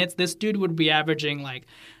 30 minutes, this dude would be averaging like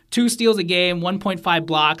 2 steals a game, 1.5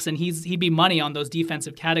 blocks, and he'd be money on those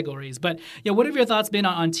defensive categories. But yeah, what have your thoughts been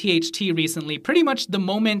on THT recently? Pretty much the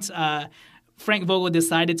moment Frank Vogel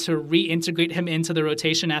decided to reintegrate him into the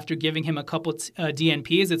rotation after giving him a couple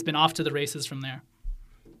DNPs, it's been off to the races from there.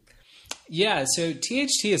 Yeah, so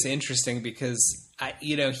THT is interesting because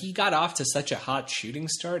he got off to such a hot shooting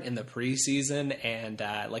start in the preseason, and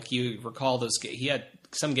like you recall he had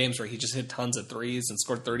some games where he just hit tons of threes and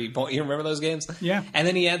scored 30 points. You remember those games? Yeah. And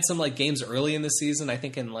then he had some like games early in the season. I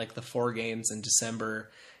think in like the 4 games in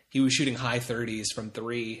December, he was shooting high 30s from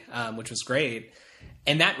 3, which was great.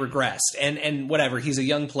 And that regressed. And whatever, he's a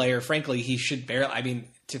young player. Frankly, he should barely. I mean,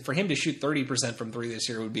 for him to shoot 30% from 3 this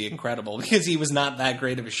year would be incredible because he was not that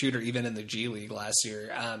great of a shooter even in the G League last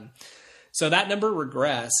year. So that number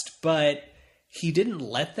regressed, but he didn't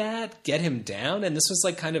let that get him down. And this was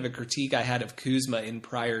like kind of a critique I had of Kuzma in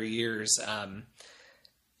prior years.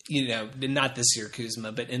 Not this year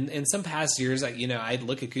Kuzma, but in some past years, I'd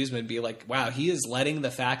look at Kuzma and be like, wow, he is letting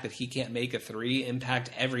the fact that he can't make a 3 impact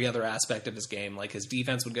every other aspect of his game. Like his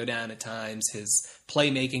defense would go down at times, his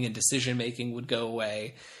playmaking and decision-making would go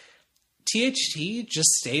away. THT just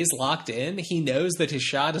stays locked in. He knows that his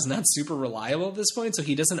shot is not super reliable at this point, so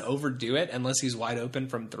he doesn't overdo it unless he's wide open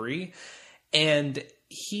from 3. And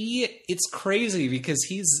it's crazy because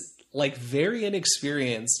he's like very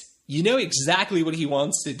inexperienced. You know exactly what he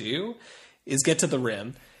wants to do is get to the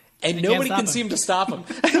rim, and nobody can seem to stop him.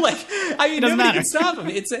 Nobody can stop him.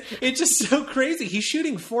 It's just so crazy. He's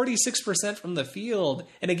shooting 46% from the field,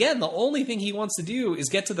 and again, the only thing he wants to do is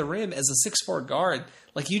get to the rim as a 6'4" guard.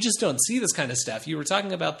 Like you just don't see this kind of stuff. You were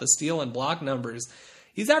talking about the steal and block numbers.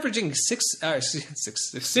 He's averaging six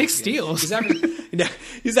steals.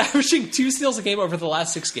 He's averaging 2 steals a game over the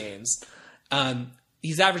last 6 games.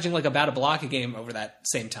 He's averaging like about a block a game over that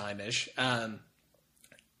same time-ish. A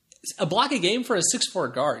block a game for a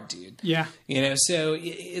 6'4" guard, dude. Yeah. So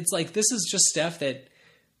it's like this is just stuff that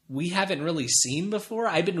we haven't really seen before.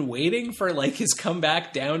 I've been waiting for like his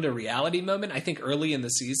comeback down to reality moment. I think early in the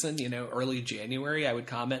season, early January, I would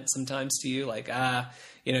comment sometimes to you like,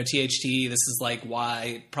 THT, this is like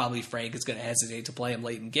why probably Frank is going to hesitate to play him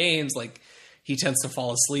late in games. Like he tends to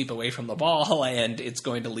fall asleep away from the ball and it's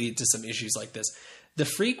going to lead to some issues like this. The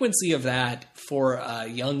frequency of that for a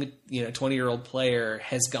young, 20-year-old player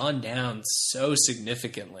has gone down so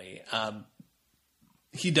significantly.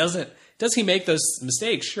 Does he make those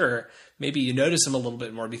mistakes? Sure. Maybe you notice him a little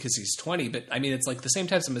bit more because he's 20, but I mean, it's like the same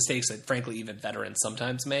types of mistakes that frankly, even veterans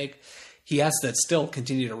sometimes make. He has to still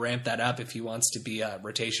continue to ramp that up if he wants to be a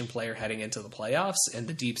rotation player heading into the playoffs and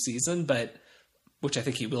the deep season, which I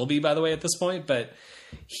think he will be, by the way, at this point, but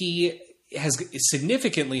he has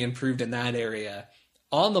significantly improved in that area.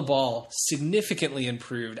 On the ball, significantly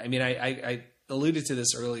improved. I mean, I alluded to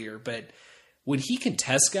this earlier, but when he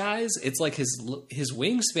contests guys, it's like his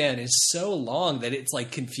wingspan is so long that it's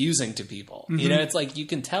like confusing to people. Mm-hmm. It's like you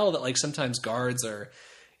can tell that like sometimes guards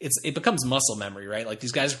it becomes muscle memory, right? Like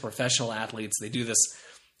these guys are professional athletes. They do this.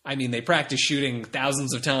 I mean, they practice shooting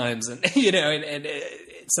thousands of times and, and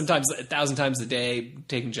sometimes 1,000 times a day,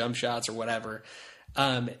 taking jump shots or whatever.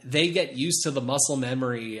 They get used to the muscle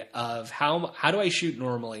memory of how do I shoot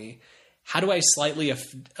normally? How do I slightly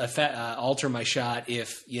alter my shot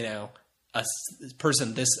if, a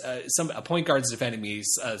person, a point guard's defending me,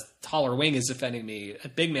 a taller wing is defending me, a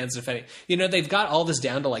big man's defending, they've got all this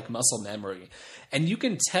down to like muscle memory. And you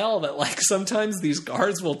can tell that like sometimes these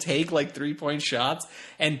guards will take like 3-point shots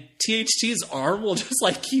and THT's arm will just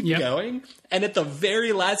like keep going. And at the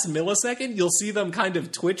very last millisecond, you'll see them kind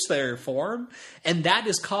of twitch their form. And that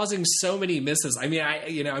is causing so many misses. I mean,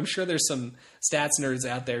 I'm sure there's some stats nerds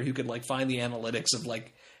out there who could like find the analytics of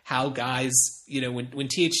like, how guys, when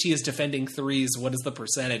THT is defending threes, what is the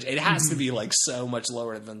percentage? It has to be like so much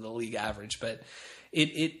lower than the league average, but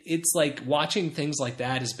it's like watching things like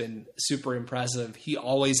that has been super impressive. He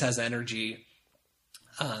always has energy.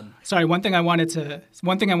 Sorry, one thing I wanted to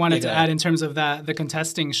add in terms of that, the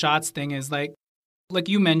contesting shots thing is like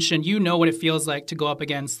you mentioned, you know what it feels like to go up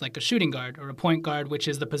against like a shooting guard or a point guard, which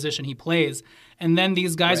is the position he plays. And then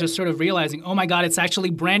these guys are sort of realizing, oh my God, it's actually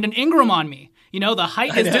Brandon Ingram on me. You know, the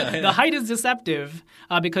height is deceptive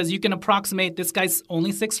because you can approximate this guy's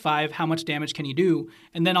only 6'5", how much damage can he do?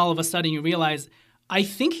 And then all of a sudden you realize, I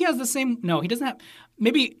think he has the same, no, he doesn't have,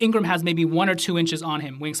 maybe Ingram has maybe 1 or 2 inches on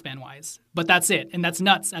him wingspan-wise, but that's it. And that's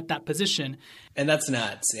nuts at that position. And that's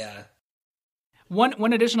nuts, yeah.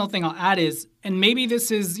 One additional thing I'll add is, and maybe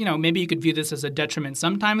this is, you know, maybe you could view this as a detriment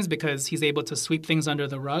sometimes because he's able to sweep things under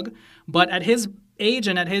the rug. But at his age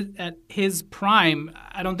and at his prime,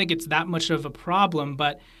 I don't think it's that much of a problem.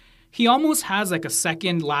 But he almost has like a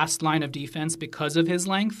second last line of defense because of his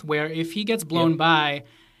length, where if he gets blown by,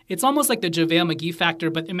 it's almost like the JaVale McGee factor.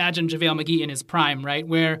 But imagine JaVale McGee in his prime, right,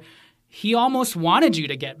 where he almost wanted you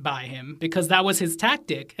to get by him because that was his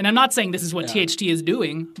tactic. And I'm not saying this is what THT is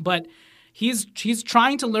doing, but he's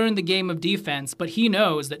trying to learn the game of defense, but he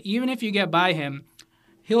knows that even if you get by him,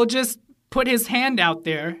 he'll just put his hand out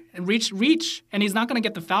there and reach, and he's not going to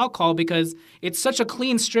get the foul call because it's such a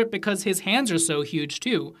clean strip because his hands are so huge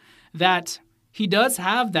too, that he does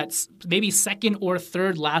have that maybe second or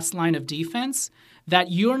third last line of defense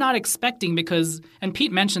that you're not expecting because, and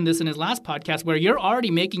Pete mentioned this in his last podcast, where you're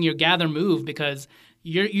already making your gather move because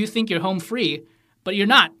you think you're home free, but you're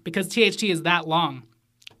not because THT is that long.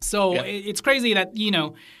 So it's crazy that, you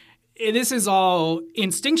know, this is all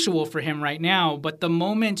instinctual for him right now, but the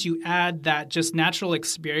moment you add that just natural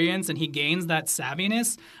experience and he gains that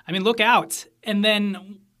savviness, I mean, look out. And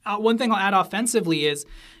then one thing I'll add offensively is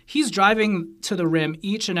he's driving to the rim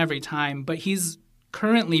each and every time, but he's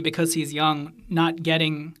currently, because he's young, not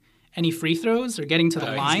getting any free throws or getting to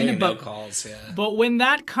the line. But, no calls, but when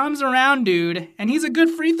that comes around, dude, and he's a good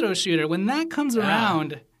free throw shooter, when that comes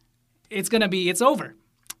around, it's over.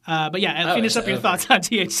 But yeah, finish up your thoughts on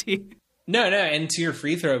THT. No, and to your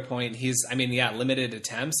free throw point, he's limited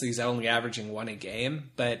attempts, so he's only averaging 1 a game,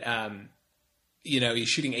 but he's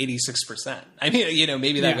shooting 86%. I mean,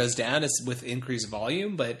 maybe that goes down with increased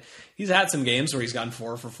volume, but he's had some games where he's gone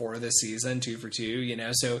 4 for 4 this season, 2 for 2,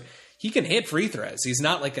 so he can hit free throws. He's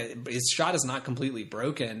not his shot is not completely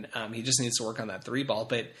broken. He just needs to work on that 3 ball,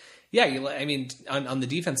 but yeah, on the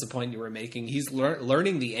defensive point you were making, he's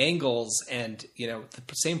learning the angles, and the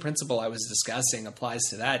same principle I was discussing applies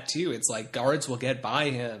to that too. It's like guards will get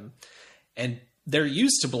by him, and they're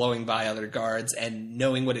used to blowing by other guards and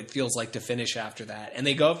knowing what it feels like to finish after that, and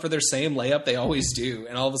they go up for their same layup they always do,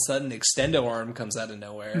 and all of a sudden the extendo arm comes out of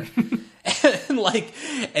nowhere,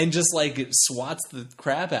 and just swats the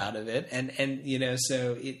crap out of it, and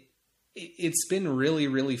so it's been really,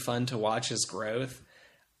 really fun to watch his growth.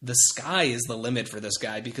 The sky is the limit for this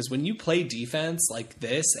guy, because when you play defense like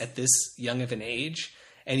this at this young of an age,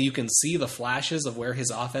 and you can see the flashes of where his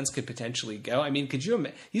offense could potentially go. I mean, could you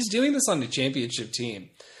imagine? He's doing this on a championship team.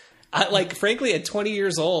 Frankly, at 20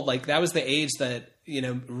 years old, that was the age that,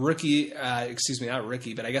 not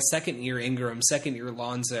rookie, but I guess second year Ingram, second year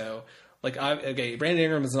Lonzo. Brandon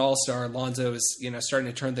Ingram is an all-star. Lonzo is,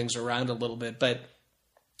 starting to turn things around a little bit, but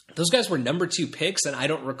those guys were number 2 picks, and I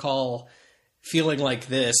don't recall feeling like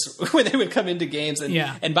this when they would come into games.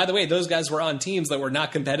 And by the way, those guys were on teams that were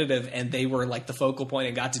not competitive, and they were the focal point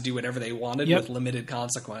and got to do whatever they wanted with limited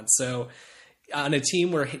consequence. So on a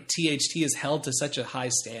team where THT is held to such a high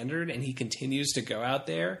standard and he continues to go out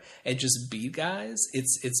there and just beat guys,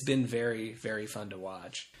 it's been very, very fun to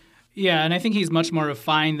watch. Yeah, and I think he's much more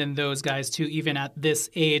refined than those guys too, even at this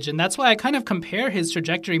age. And that's why I kind of compare his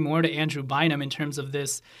trajectory more to Andrew Bynum in terms of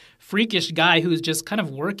this freakish guy who's just kind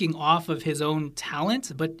of working off of his own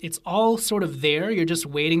talent, but it's all sort of there. You're just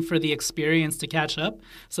waiting for the experience to catch up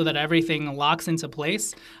so that everything locks into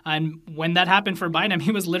place. And when that happened for Bynum,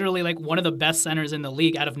 he was literally one of the best centers in the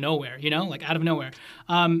league out of nowhere, out of nowhere.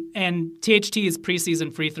 And THT's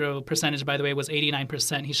preseason free throw percentage, by the way, was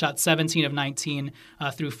 89%. He shot 17 of 19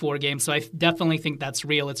 through 4 games. So I definitely think that's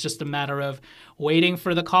real. It's just a matter of waiting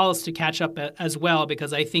for the calls to catch up as well,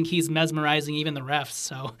 because I think he's mesmerizing even the refs.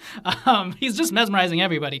 So he's just mesmerizing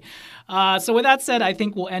everybody. So with that said, I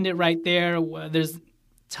think we'll end it right there. There's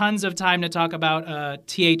tons of time to talk about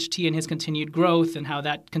THT and his continued growth and how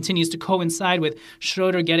that continues to coincide with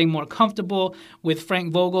Schroder getting more comfortable, with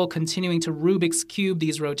Frank Vogel continuing to Rubik's Cube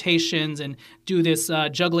these rotations and do this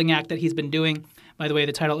juggling act that he's been doing. By the way,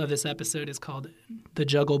 the title of this episode is called The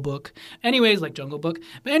Juggle Book. Anyways, like Jungle Book.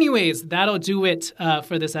 But anyways, that'll do it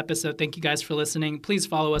for this episode. Thank you guys for listening. Please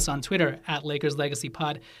follow us on Twitter at Lakers Legacy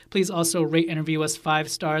Pod. Please also rate and review us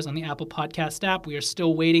 5 stars on the Apple Podcast app. We are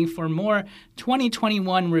still waiting for more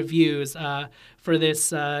 2021 reviews for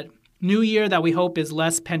this new year that we hope is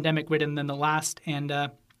less pandemic-ridden than the last.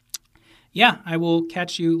 And yeah, I will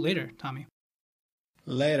catch you later, Tommy.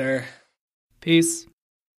 Later. Peace.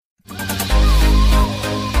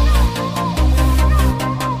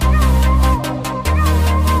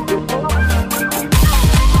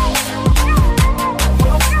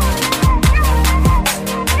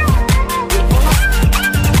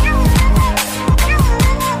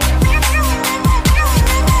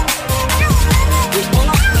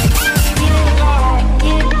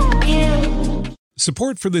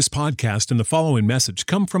 Support for this podcast and the following message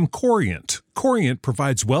come from Corient. Corient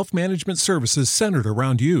provides wealth management services centered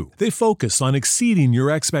around you. They focus on exceeding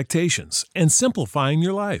your expectations and simplifying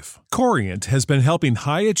your life. Corient has been helping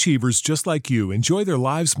high achievers just like you enjoy their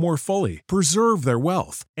lives more fully, preserve their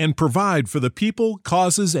wealth, and provide for the people,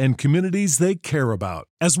 causes, and communities they care about.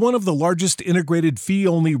 As one of the largest integrated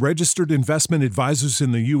fee-only registered investment advisors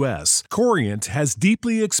in the U.S., Corient has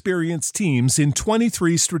deeply experienced teams in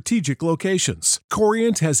 23 strategic locations.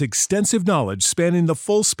 Corient has extensive knowledge spanning the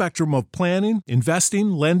full spectrum of planning,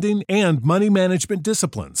 investing, lending, and money management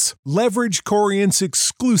disciplines. Leverage Corient's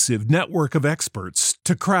exclusive network of experts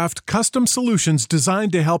to craft custom solutions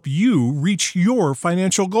designed to help you reach your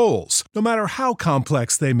financial goals, no matter how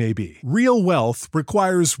complex they may be. Real wealth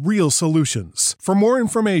requires real solutions. For more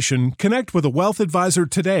information, connect with a wealth advisor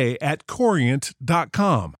today at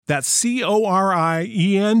Corient.com. That's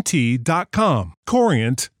Corient.com.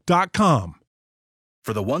 Corient.com.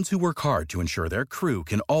 For the ones who work hard to ensure their crew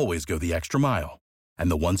can always go the extra mile, and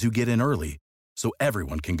the ones who get in early so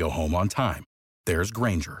everyone can go home on time, there's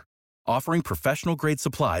Grainger, offering professional-grade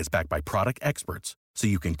supplies backed by product experts so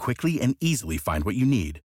you can quickly and easily find what you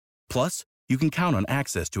need. Plus, you can count on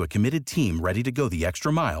access to a committed team ready to go the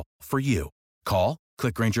extra mile for you. Call,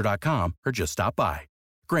 click Grainger.com, or just stop by.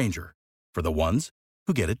 Grainger, for the ones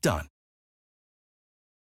who get it done.